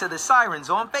connected to the Sirens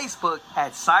on Facebook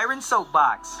at Siren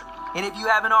Soapbox. And if you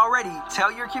haven't already,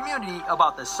 tell your community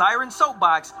about the Siren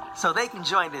Soapbox so they can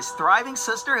join this thriving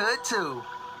sisterhood too.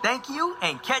 Thank you,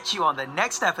 and catch you on the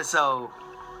next episode.